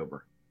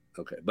October.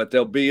 Okay, but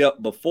they'll be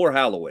up before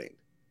Halloween.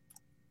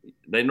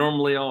 They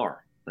normally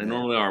are. They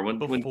normally are.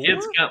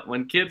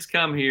 When kids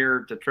come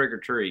here to trick or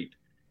treat,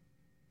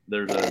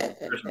 there's a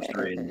Christmas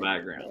tree in the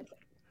background.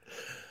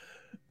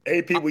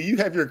 AP, will you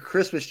have your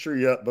Christmas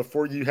tree up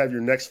before you have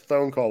your next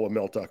phone call with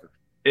Mel Tucker?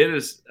 It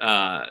is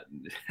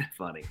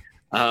funny.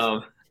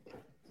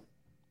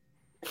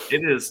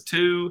 It is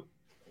too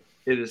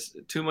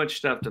much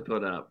stuff to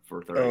put up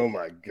for 30. Oh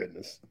my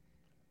goodness!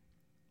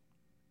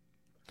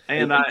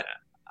 And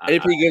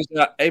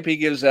AP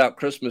gives out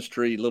Christmas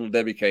tree Little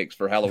Debbie cakes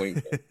for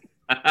Halloween.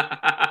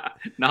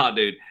 nah,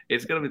 dude,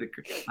 it's gonna be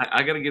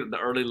I gotta get the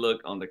early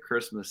look on the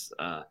Christmas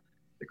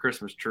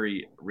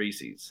tree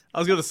Reese's. I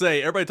was going to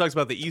say, everybody talks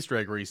about the Easter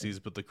egg Reese's,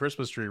 but the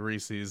Christmas tree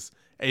Reese's,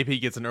 AP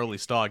gets an early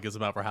stock, gets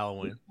them out for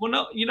Halloween. Well,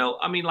 no,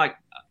 I mean, like,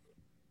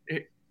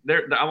 I'm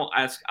gonna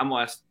ask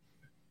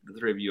the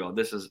three of you all.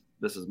 This is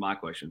my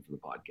question for the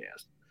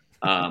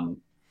podcast.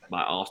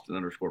 By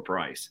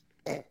Austin_Price.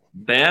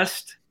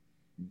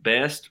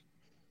 Best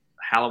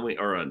Halloween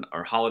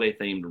or holiday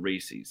themed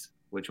Reese's.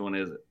 Which one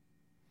is it?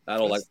 I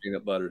don't like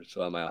peanut butter,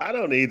 so I'm out. I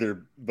don't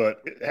either,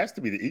 but it has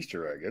to be the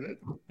Easter egg, isn't it?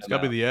 It's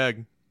got to be the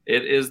egg.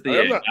 It is the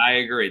egg. I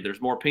agree.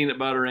 There's more peanut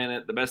butter in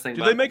it. The best thing.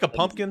 Do they make a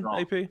pumpkin,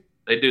 AP?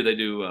 They do. They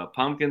do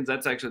pumpkins.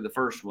 That's actually the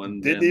first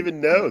one. Didn't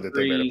even know that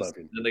they made a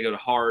pumpkin. Then they go to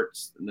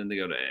hearts, and then they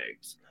go to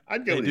eggs.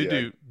 I'd go with the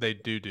egg.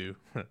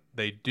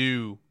 They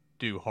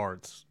do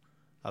hearts.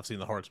 I've seen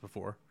the hearts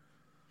before.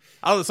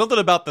 I don't know, something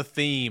about the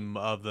theme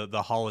of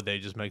the holiday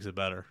just makes it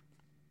better.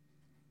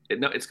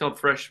 It's called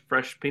fresh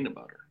peanut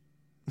butter.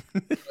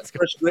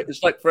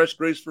 It's like fresh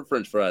grease for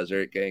French fries,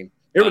 Eric Kane.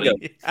 Here we go.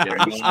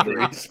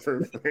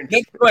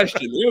 Next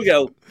question. Here we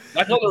go.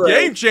 Back on the road.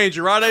 Game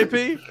changer, right, AP?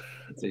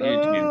 It's a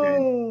huge game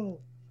changer.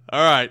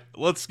 All right,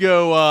 let's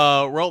go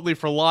Roltley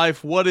for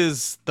life. What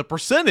is the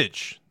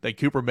percentage that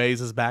Cooper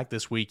Mays is back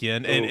this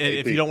weekend? And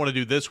if you don't want to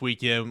do this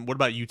weekend, what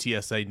about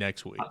UTSA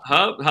next week?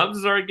 Hubs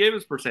has already gave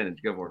his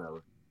percentage. Go for it,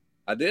 Hubs.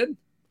 I did?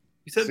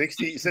 You said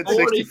 60. You said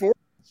 60-40?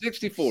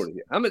 60-40.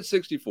 I'm at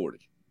 60-40.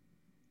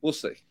 We'll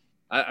see.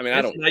 I mean,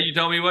 I don't. You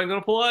told me you wasn't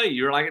going to play.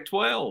 You were like at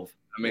 12.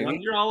 I mean,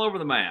 you're all over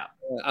the map.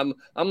 I'm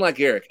like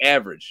Eric,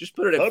 average. Just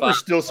put it at 5. Hubbard's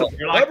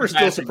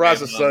still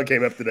surprised his son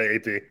came up today,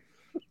 AP.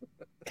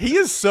 He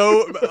is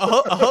so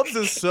Hubs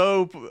is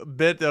so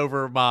bent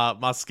over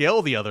my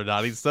scale the other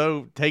night. He's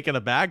so taken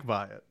aback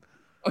by it.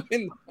 I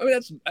mean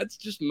that's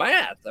just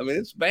math. I mean,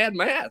 it's bad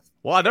math.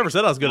 Well, I never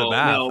said I was good at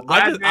math. No,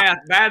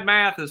 bad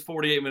math is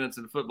 48 minutes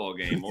in a football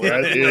game.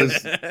 That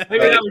is. Maybe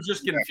that was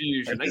just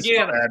confusion.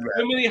 Again,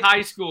 too many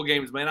high school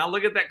games, man. I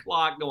look at that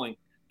clock going,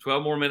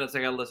 12 more minutes.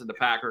 I got to listen to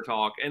Packer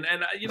talk, and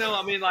you know,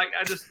 I mean, like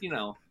I just, you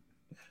know.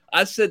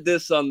 I said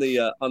this on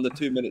the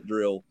 2-minute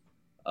drill.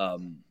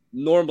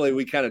 Normally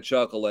we kind of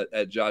chuckle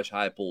at Josh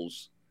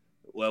Heupel's.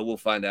 Well, we'll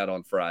find out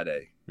on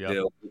Friday.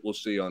 Yep. We'll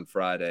see on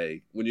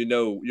Friday. When you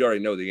already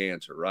know the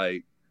answer,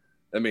 right?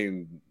 I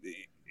mean,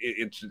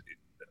 it's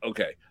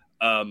okay.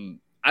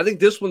 I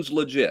think this one's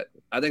legit.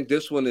 I think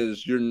this one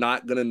is you're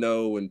not going to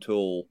know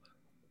until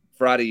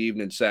Friday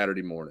evening,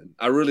 Saturday morning.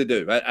 I really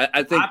do.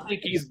 I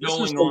think he's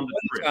going on the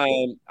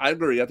trip. I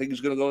agree. I think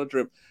he's going to go on the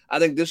trip. I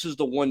think this is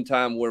the one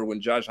time where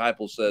when Josh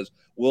Heupel says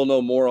we'll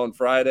know more on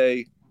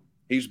Friday,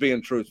 he's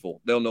being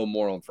truthful. They'll know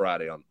more on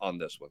Friday on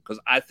this one,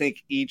 because I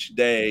think each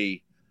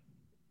day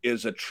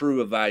is a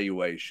true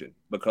evaluation,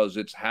 because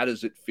it's how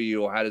does it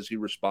feel? How does he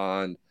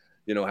respond?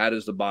 You know, how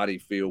does the body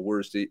feel?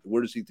 Where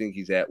does he think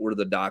he's at? Where do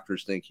the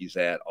doctors think he's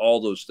at?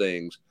 All those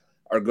things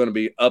are going to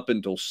be up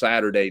until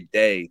Saturday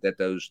day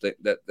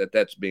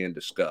that's being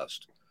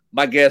discussed.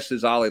 My guess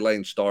is Ollie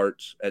Lane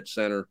starts at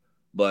center,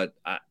 but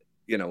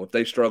if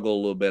they struggle a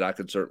little bit, I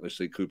could certainly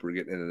see Cooper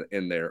getting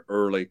in there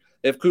early.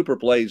 If Cooper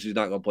plays, he's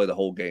not going to play the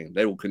whole game.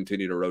 They will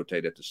continue to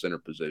rotate at the center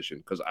position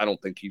because I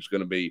don't think he's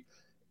going to be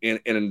in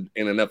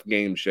enough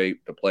game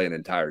shape to play an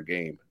entire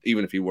game,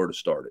 even if he were to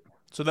start it.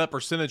 So that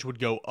percentage would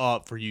go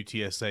up for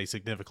UTSA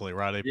significantly,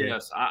 right, AP?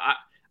 Yes, I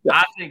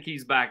think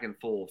he's back in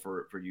full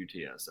for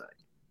UTSA.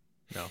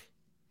 No.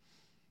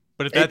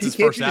 But if that's his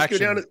first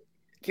action.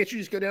 Can't you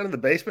just go down to the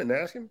basement and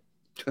ask him?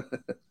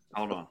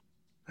 Hold on.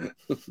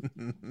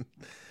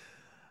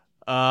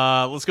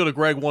 Let's go to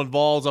Greg One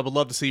Vols. I would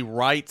love to see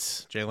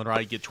Jalen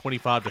Wright, get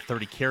 25 to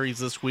 30 carries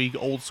this week.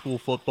 Old school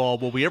football.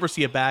 Will we ever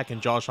see it back in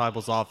Josh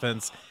Heupel's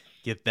offense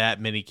get that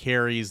many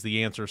carries?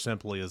 The answer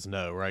simply is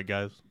no, right,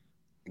 guys?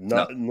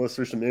 Not unless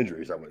there's some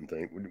injuries, I wouldn't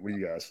think. What do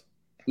you guys?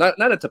 Not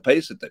at the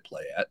pace that they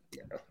play at.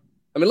 Yeah.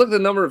 I mean, look at the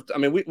number of. I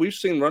mean, we've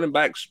seen running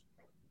backs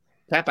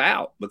tap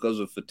out because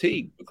of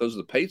fatigue, because of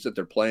the pace that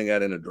they're playing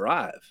at in a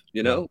drive.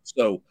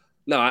 So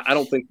no, I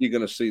don't think you're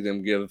going to see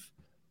them give.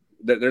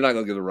 They're not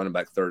going to give the running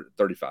back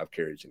 35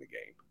 carries in a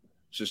game.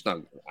 It's just not.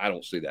 I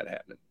don't see that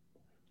happening.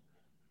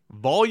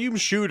 Volume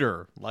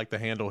shooter, like the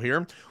handle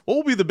here. What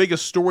will be the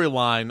biggest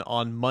storyline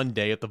on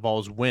Monday if the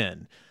Vols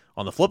win?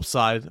 On the flip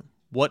side,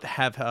 what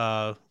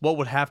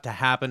would have to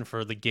happen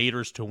for the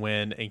Gators to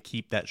win and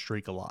keep that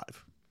streak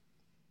alive?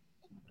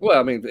 Well,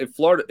 I mean, if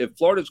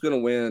Florida's going to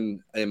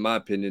win, in my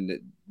opinion,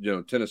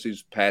 that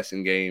Tennessee's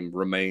passing game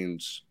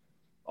remains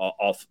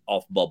off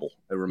bubble.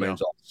 It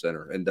remains off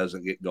center and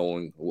doesn't get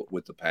going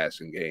with the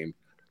passing game.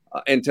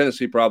 And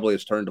Tennessee probably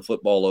has turned the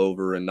football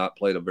over and not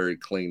played a very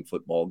clean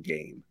football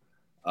game.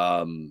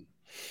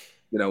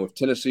 If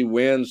Tennessee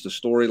wins, the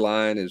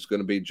storyline is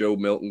going to be Joe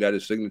Milton got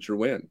his signature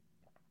win.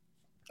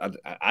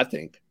 I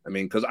think. I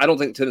mean, because I don't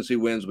think Tennessee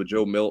wins with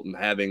Joe Milton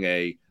having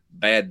a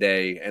bad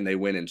day and they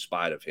win in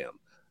spite of him.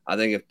 I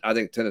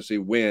think Tennessee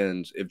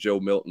wins if Joe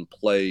Milton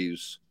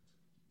plays,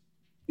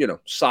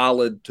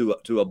 solid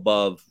to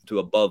above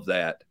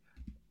that,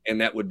 and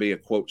that would be a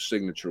quote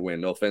signature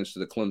win. No offense to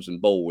the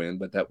Clemson Bowl win,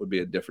 but that would be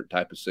a different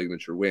type of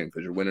signature win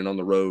because you're winning on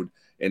the road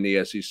in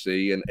the SEC,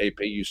 and AP,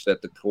 you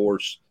set the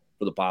course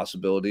for the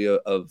possibility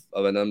of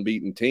an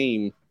unbeaten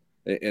team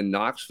in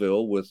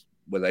Knoxville with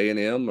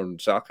A&M or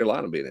South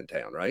Carolina being in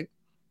town, right?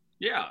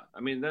 Yeah,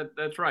 I mean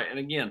that's right. And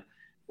again,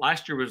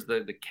 last year was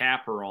the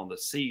capper on the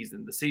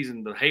season.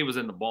 The hay was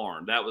in the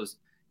barn. That was,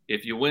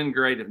 if you win,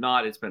 great. If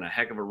not, it's been a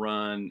heck of a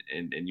run,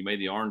 and you made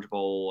the Orange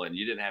Bowl, and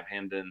you didn't have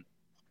Hendon.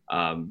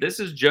 This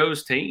is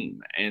Joe's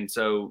team, and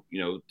so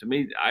to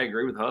me, I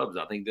agree with Hubbs.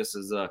 I think this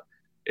is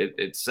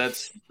it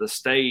sets the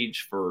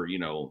stage for you're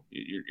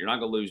not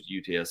going to lose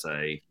to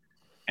UTSA,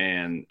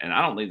 and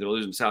I don't think they're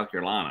losing to South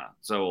Carolina.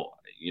 So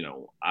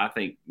I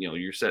think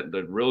you're setting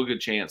the real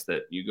good chance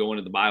that you go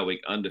into the bye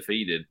week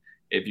undefeated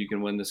if you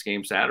can win this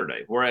game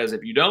Saturday. Whereas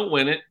if you don't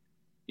win it,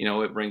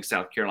 it brings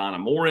South Carolina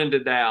more into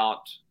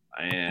doubt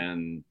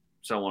and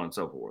so on and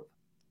so forth.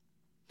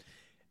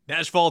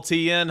 Nashville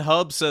TN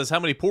Hub says, how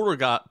many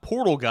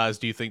portal guys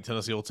do you think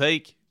Tennessee will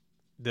take?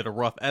 Did a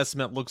rough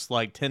estimate, looks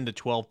like 10 to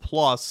 12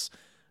 plus.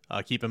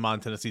 Keep in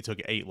mind, Tennessee took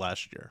 8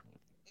 last year.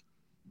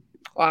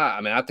 I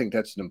mean, I think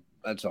that's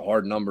a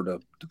hard number to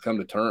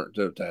come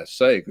to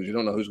say because you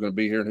don't know who's going to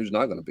be here and who's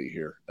not going to be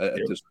here at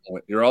this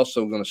point. You're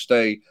also going to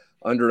stay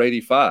under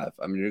 85.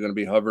 I mean, you're going to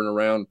be hovering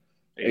around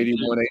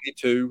 81,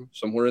 82,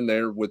 somewhere in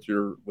there with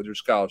your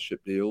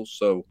scholarship deals.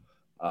 So,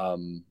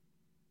 that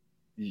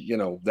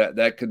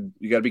could,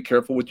 you got to be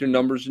careful with your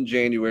numbers in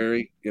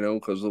January,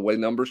 because of the way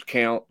numbers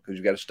count, because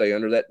you got to stay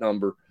under that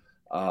number.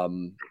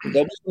 There'll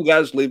be some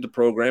guys leave the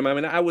program. I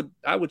mean, I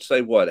would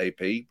say what,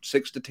 AP,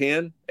 6 to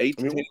 10, 8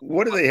 to 10.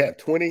 What do they have?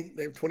 20?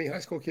 They have 20 high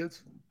school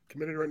kids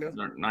committed right now?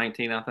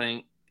 19, I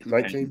think.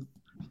 19.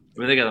 I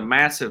mean, they got a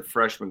massive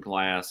freshman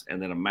class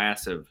and then a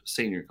massive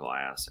senior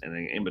class, and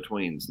then in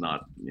between's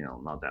not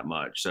that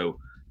much. So,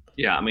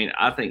 yeah, I mean,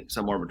 I think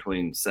somewhere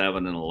between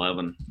 7 and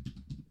 11.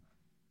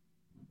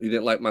 You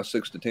didn't like my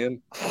 6 to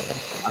 10?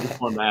 I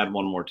just wanted to add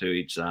one more to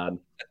each side.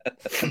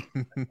 It's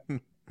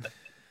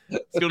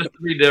going to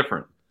be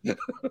different.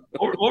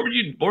 What were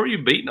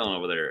you beating on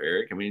over there,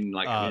 Eric? I mean,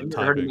 like, I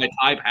heard you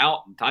type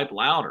out and type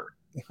louder.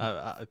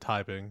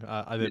 Typing.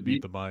 I didn't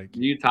beat the mic.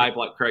 Do you type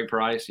like Craig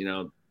Price?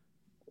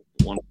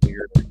 One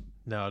finger.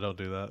 No, I don't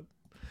do that.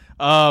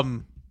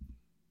 I'm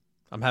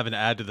having to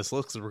add to this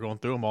list because we're going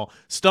through them all.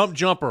 Stump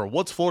jumper.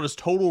 What's Florida's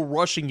total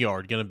rushing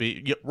yard's going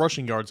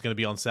to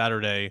be on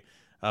Saturday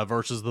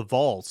versus the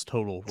Vols'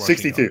 total rushing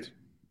 62. yards?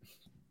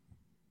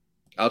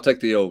 I'll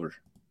take the over,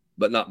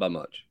 but not by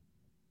much.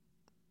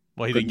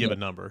 Well, he didn't give a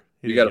number.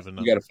 You got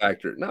to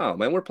factor it. No,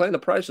 man, we're playing the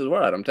Price is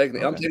Right. I'm taking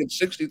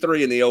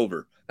 63 in the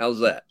over. How's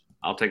that?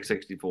 I'll take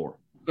 64.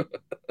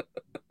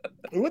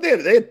 What they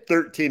had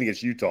 13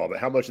 against Utah, but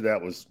how much of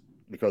that was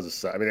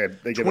because of? I mean,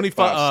 they gave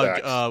 25.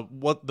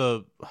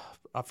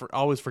 I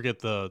always forget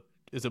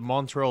is it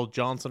Montrell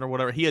Johnson or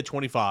whatever? He had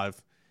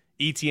 25.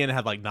 ETN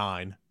had like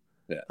 9.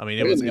 Yeah, I mean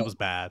it was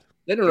bad.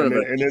 They don't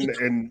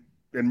and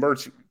and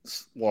Mertz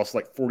lost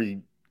like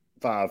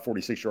 45,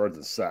 46 yards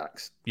in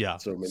sacks. Yeah.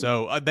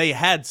 So, they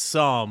had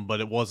some, but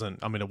it wasn't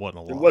a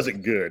lot. It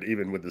wasn't good,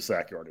 even with the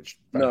sack yardage.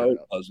 No, it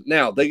wasn't.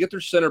 Now, they get their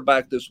center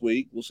back this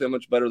week. We'll see how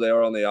much better they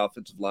are on the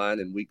offensive line.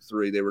 In week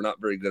 3, they were not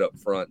very good up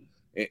front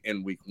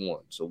in week 1.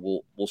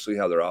 So we'll see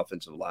how their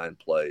offensive line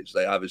plays.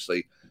 They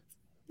obviously,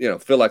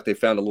 feel like they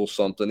found a little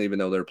something, even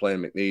though they're playing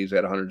McNeese. They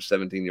had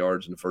 117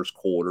 yards in the first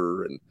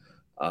quarter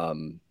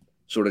and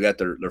sort of got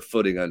their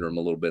footing under them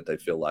a little bit, they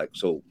feel like.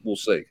 So we'll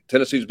see.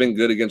 Tennessee's been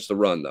good against the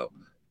run, though.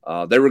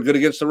 They were good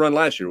against the run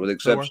last year, with the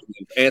exception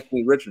of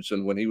Anthony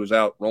Richardson when he was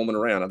out roaming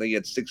around. I think he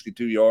had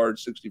 62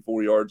 yards,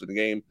 64 yards in the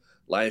game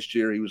last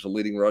year. He was a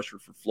leading rusher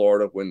for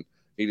Florida when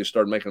he just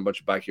started making a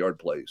bunch of backyard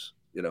plays,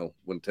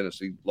 when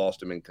Tennessee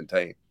lost him in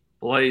contain.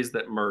 Plays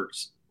that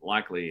Mertz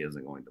likely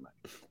isn't going to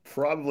make.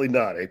 Probably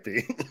not, AP.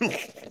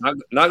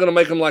 Not going to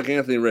make him like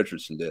Anthony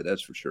Richardson did,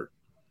 that's for sure.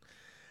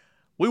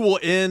 We will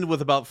end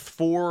with about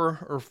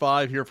 4 or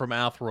 5 here from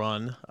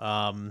Athrun.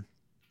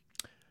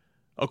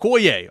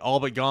 Okoye, all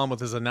but gone with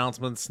his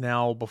announcements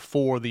now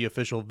before the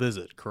official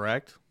visit,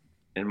 correct?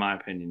 In my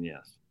opinion,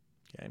 yes.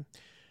 Okay.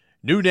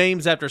 New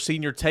names after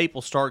senior tape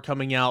will start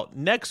coming out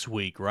next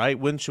week, right?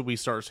 When should we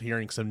start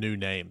hearing some new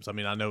names? I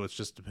mean, I know it's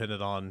just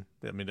dependent on,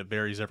 it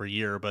varies every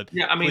year, but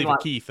Cleveland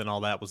Keith and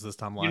all that was this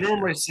time last year. You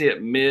normally see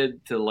it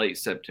mid to late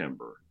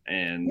September.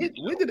 And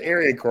when did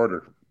Arian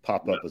Carter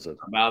pop up as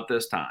about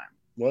this time?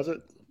 Was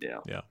it? Yeah.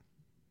 Yeah.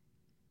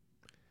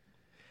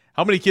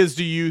 How many kids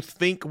do you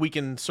think we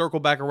can circle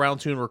back around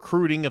to in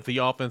recruiting if the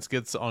offense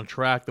gets on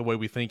track the way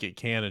we think it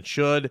can and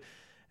should?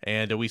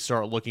 And do we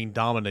start looking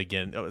dominant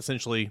again?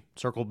 Essentially,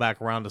 circle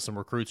back around to some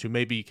recruits who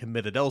may be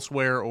committed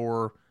elsewhere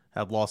or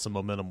have lost some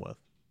momentum with.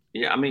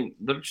 Yeah,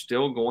 they're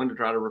still going to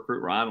try to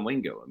recruit Ryan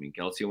Wingo.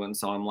 Kelsey went and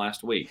saw him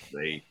last week.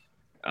 They're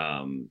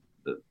going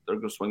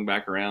to swing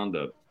back around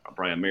to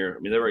probably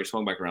they've already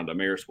swung back around to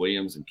Amaris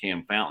Williams and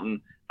Cam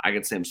Fountain. I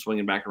could see him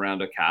swinging back around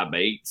to Kai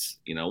Bates.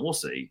 We'll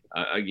see.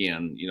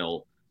 Again, a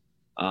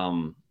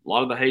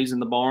lot of the hay's in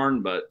the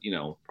barn, but,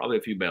 probably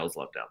a few bales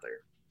left out there.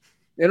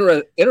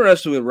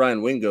 Interesting with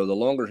Ryan Wingo, the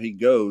longer he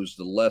goes,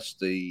 the less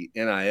the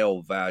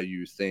NIL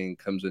value thing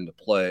comes into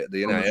play.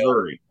 The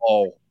NIL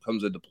all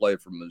comes into play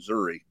from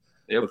Missouri.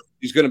 Yep.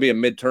 He's going to be a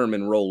midterm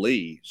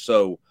enrollee.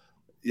 So,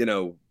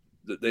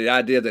 the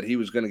idea that he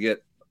was going to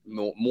get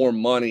more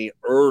money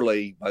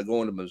early by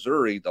going to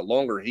Missouri, the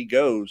longer he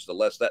goes, the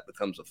less that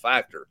becomes a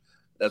factor.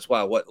 That's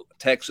why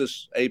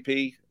Texas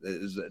AP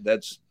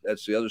that's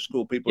the other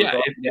school people. Yeah,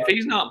 if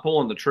he's not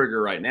pulling the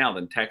trigger right now,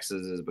 then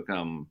Texas has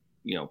become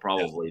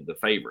probably the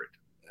favorite.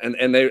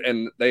 And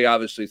they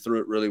obviously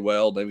threw it really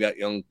well. They've got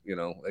young,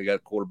 they got a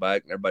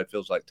quarterback, and everybody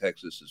feels like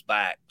Texas is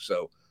back.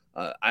 So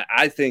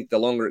I think the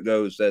longer it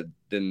goes,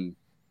 then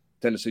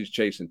Tennessee's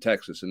chasing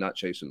Texas and not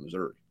chasing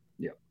Missouri.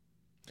 Yeah.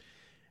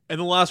 And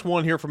the last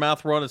one here from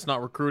Athrun, it's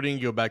not recruiting.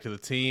 Go back to the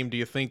team. Do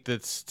you think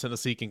that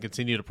Tennessee can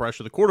continue to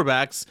pressure the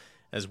quarterbacks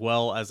as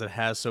well as it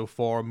has so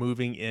far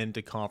moving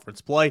into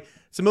conference play?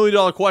 It's $1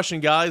 million question,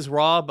 guys.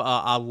 Rob,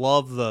 I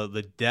love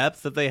the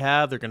depth that they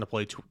have. They're going to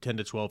play 10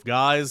 to 12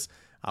 guys.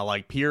 I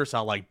like Pierce.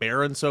 I like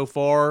Barron so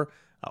far.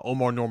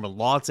 Omar Norman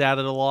Lott's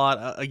added a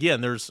lot.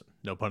 Again, there's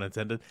no pun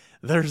intended.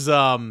 There's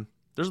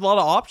a lot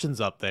of options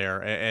up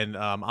there, and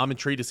I'm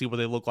intrigued to see what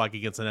they look like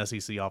against an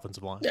SEC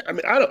offensive line. Yeah,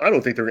 I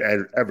don't think they're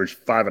going to average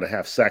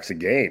 5.5 sacks a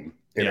game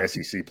in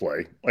SEC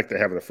play like they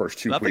have in the first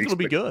 2 weeks. I think it'll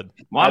be good.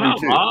 Why not,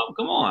 Rob?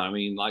 Come on.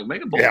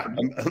 Make a bold. Yeah,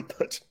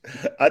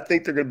 I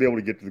think they're going to be able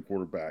to get to the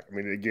quarterback.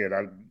 Again,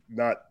 I'm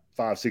not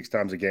 5-6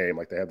 times a game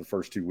like they have the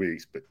first 2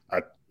 weeks, but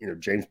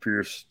James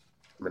Pierce,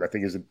 I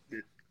think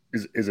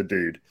is a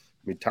dude.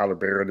 Tyler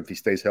Barron, if he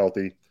stays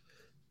healthy,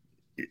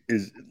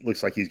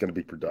 looks like he's going to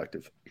be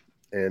productive.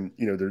 And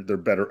they're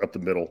better up the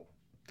middle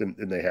than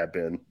they have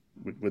been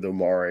with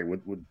Omari,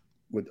 with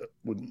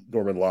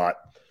Norman Lott.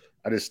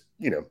 I just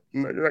they're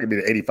not going to be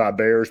the 85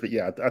 Bears, but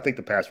yeah, I think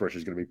the pass rush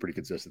is going to be pretty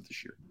consistent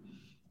this year.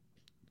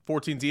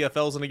 14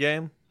 DFLs in a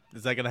game.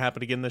 Is that going to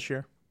happen again this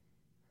year?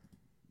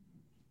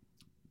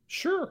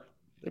 Sure.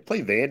 They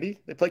play Vandy.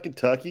 They play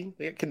Kentucky.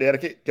 They got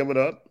Connecticut coming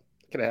up.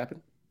 It can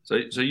happen. So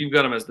you've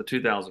got them as the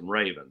 2000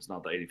 Ravens,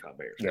 not the 85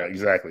 Bears. Yeah,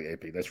 exactly,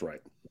 AP. That's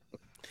right.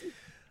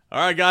 All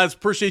right, guys,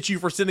 appreciate you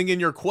for sending in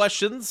your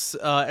questions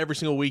every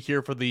single week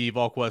here for the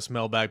VolQuest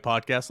Mailbag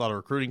podcast. A lot of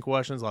recruiting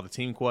questions, a lot of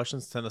team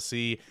questions.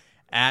 Tennessee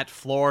at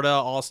Florida.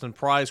 Austin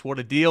Price, what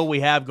a deal we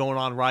have going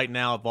on right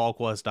now at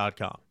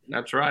VolQuest.com.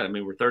 That's right.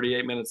 We're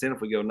 38 minutes in.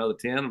 If we go another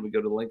 10, we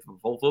go to the length of a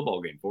full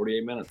football game,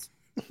 48 minutes.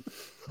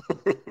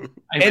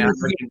 And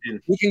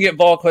we can get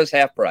VolQuest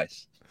half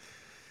price.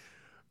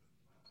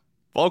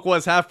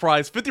 VolQuest half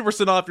price,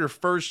 50% off your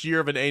first year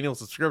of an annual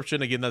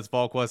subscription. Again, that's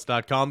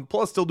VolQuest.com.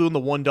 Plus, still doing the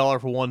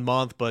 $1 for 1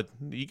 month, but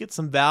you get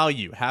some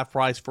value. Half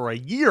price for a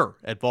year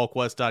at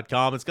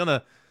VolQuest.com. It's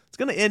gonna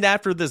end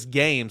after this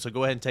game, so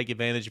go ahead and take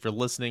advantage if you're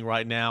listening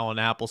right now on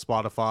Apple,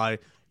 Spotify,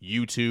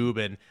 YouTube,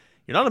 and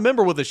you're not a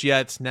member with us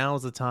yet. Now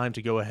is the time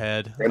to go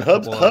ahead. And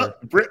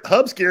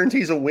Hubs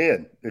guarantees a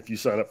win if you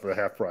sign up for the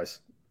half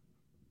price.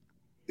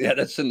 Yeah,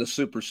 that's in the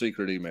super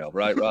secret email,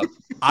 right, Rob?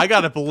 I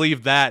got to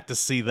believe that to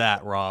see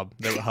that, Rob,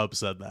 that Hub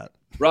said that.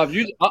 Rob,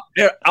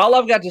 all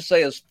I've got to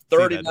say is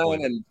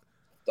 39 and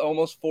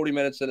almost 40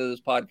 minutes into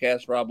this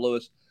podcast, Rob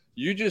Lewis.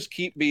 You just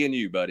keep being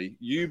you, buddy.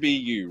 You be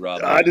you,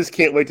 Rob. I just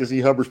can't wait to see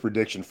Hubbard's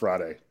prediction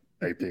Friday,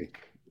 AP.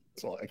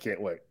 That's all. I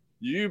can't wait.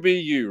 You be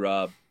you,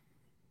 Rob.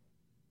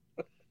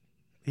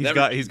 Is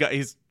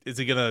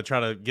he gonna try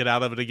to get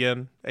out of it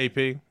again, AP,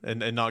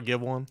 and not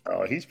give one?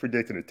 Oh, he's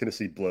predicting a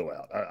Tennessee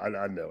blowout.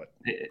 I know it.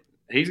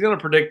 He's going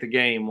to predict the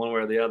game one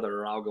way or the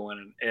other, or I'll go in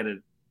and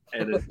edit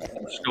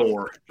the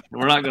score.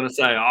 We're not going to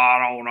say, I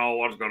don't know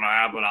what's going to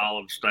happen. I'll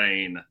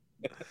abstain.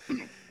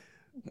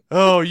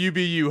 Oh, you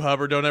be you,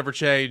 Hubbard. Don't ever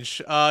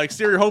change.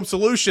 Exterior Home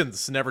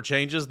Solutions never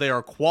changes. They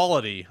are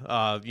quality,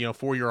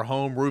 for your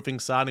home, roofing,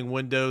 siding,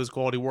 windows,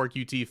 quality work.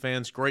 UT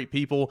fans, great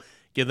people.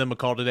 Give them a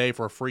call today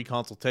for a free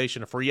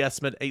consultation, a free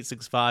estimate,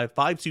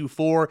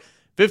 865-524-5888,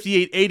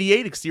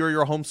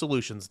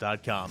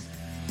 exteriorhomesolutions.com.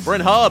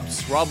 Brent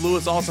Hubbs, Rob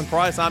Lewis, Austin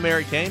Price, I'm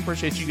Eric Kane.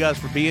 Appreciate you guys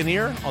for being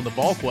here on the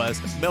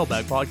VolQuest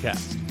Mailbag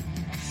Podcast.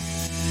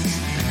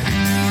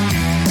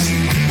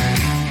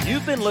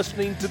 You've been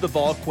listening to the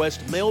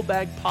VolQuest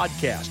Mailbag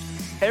Podcast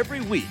every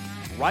week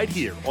right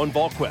here on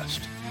VolQuest.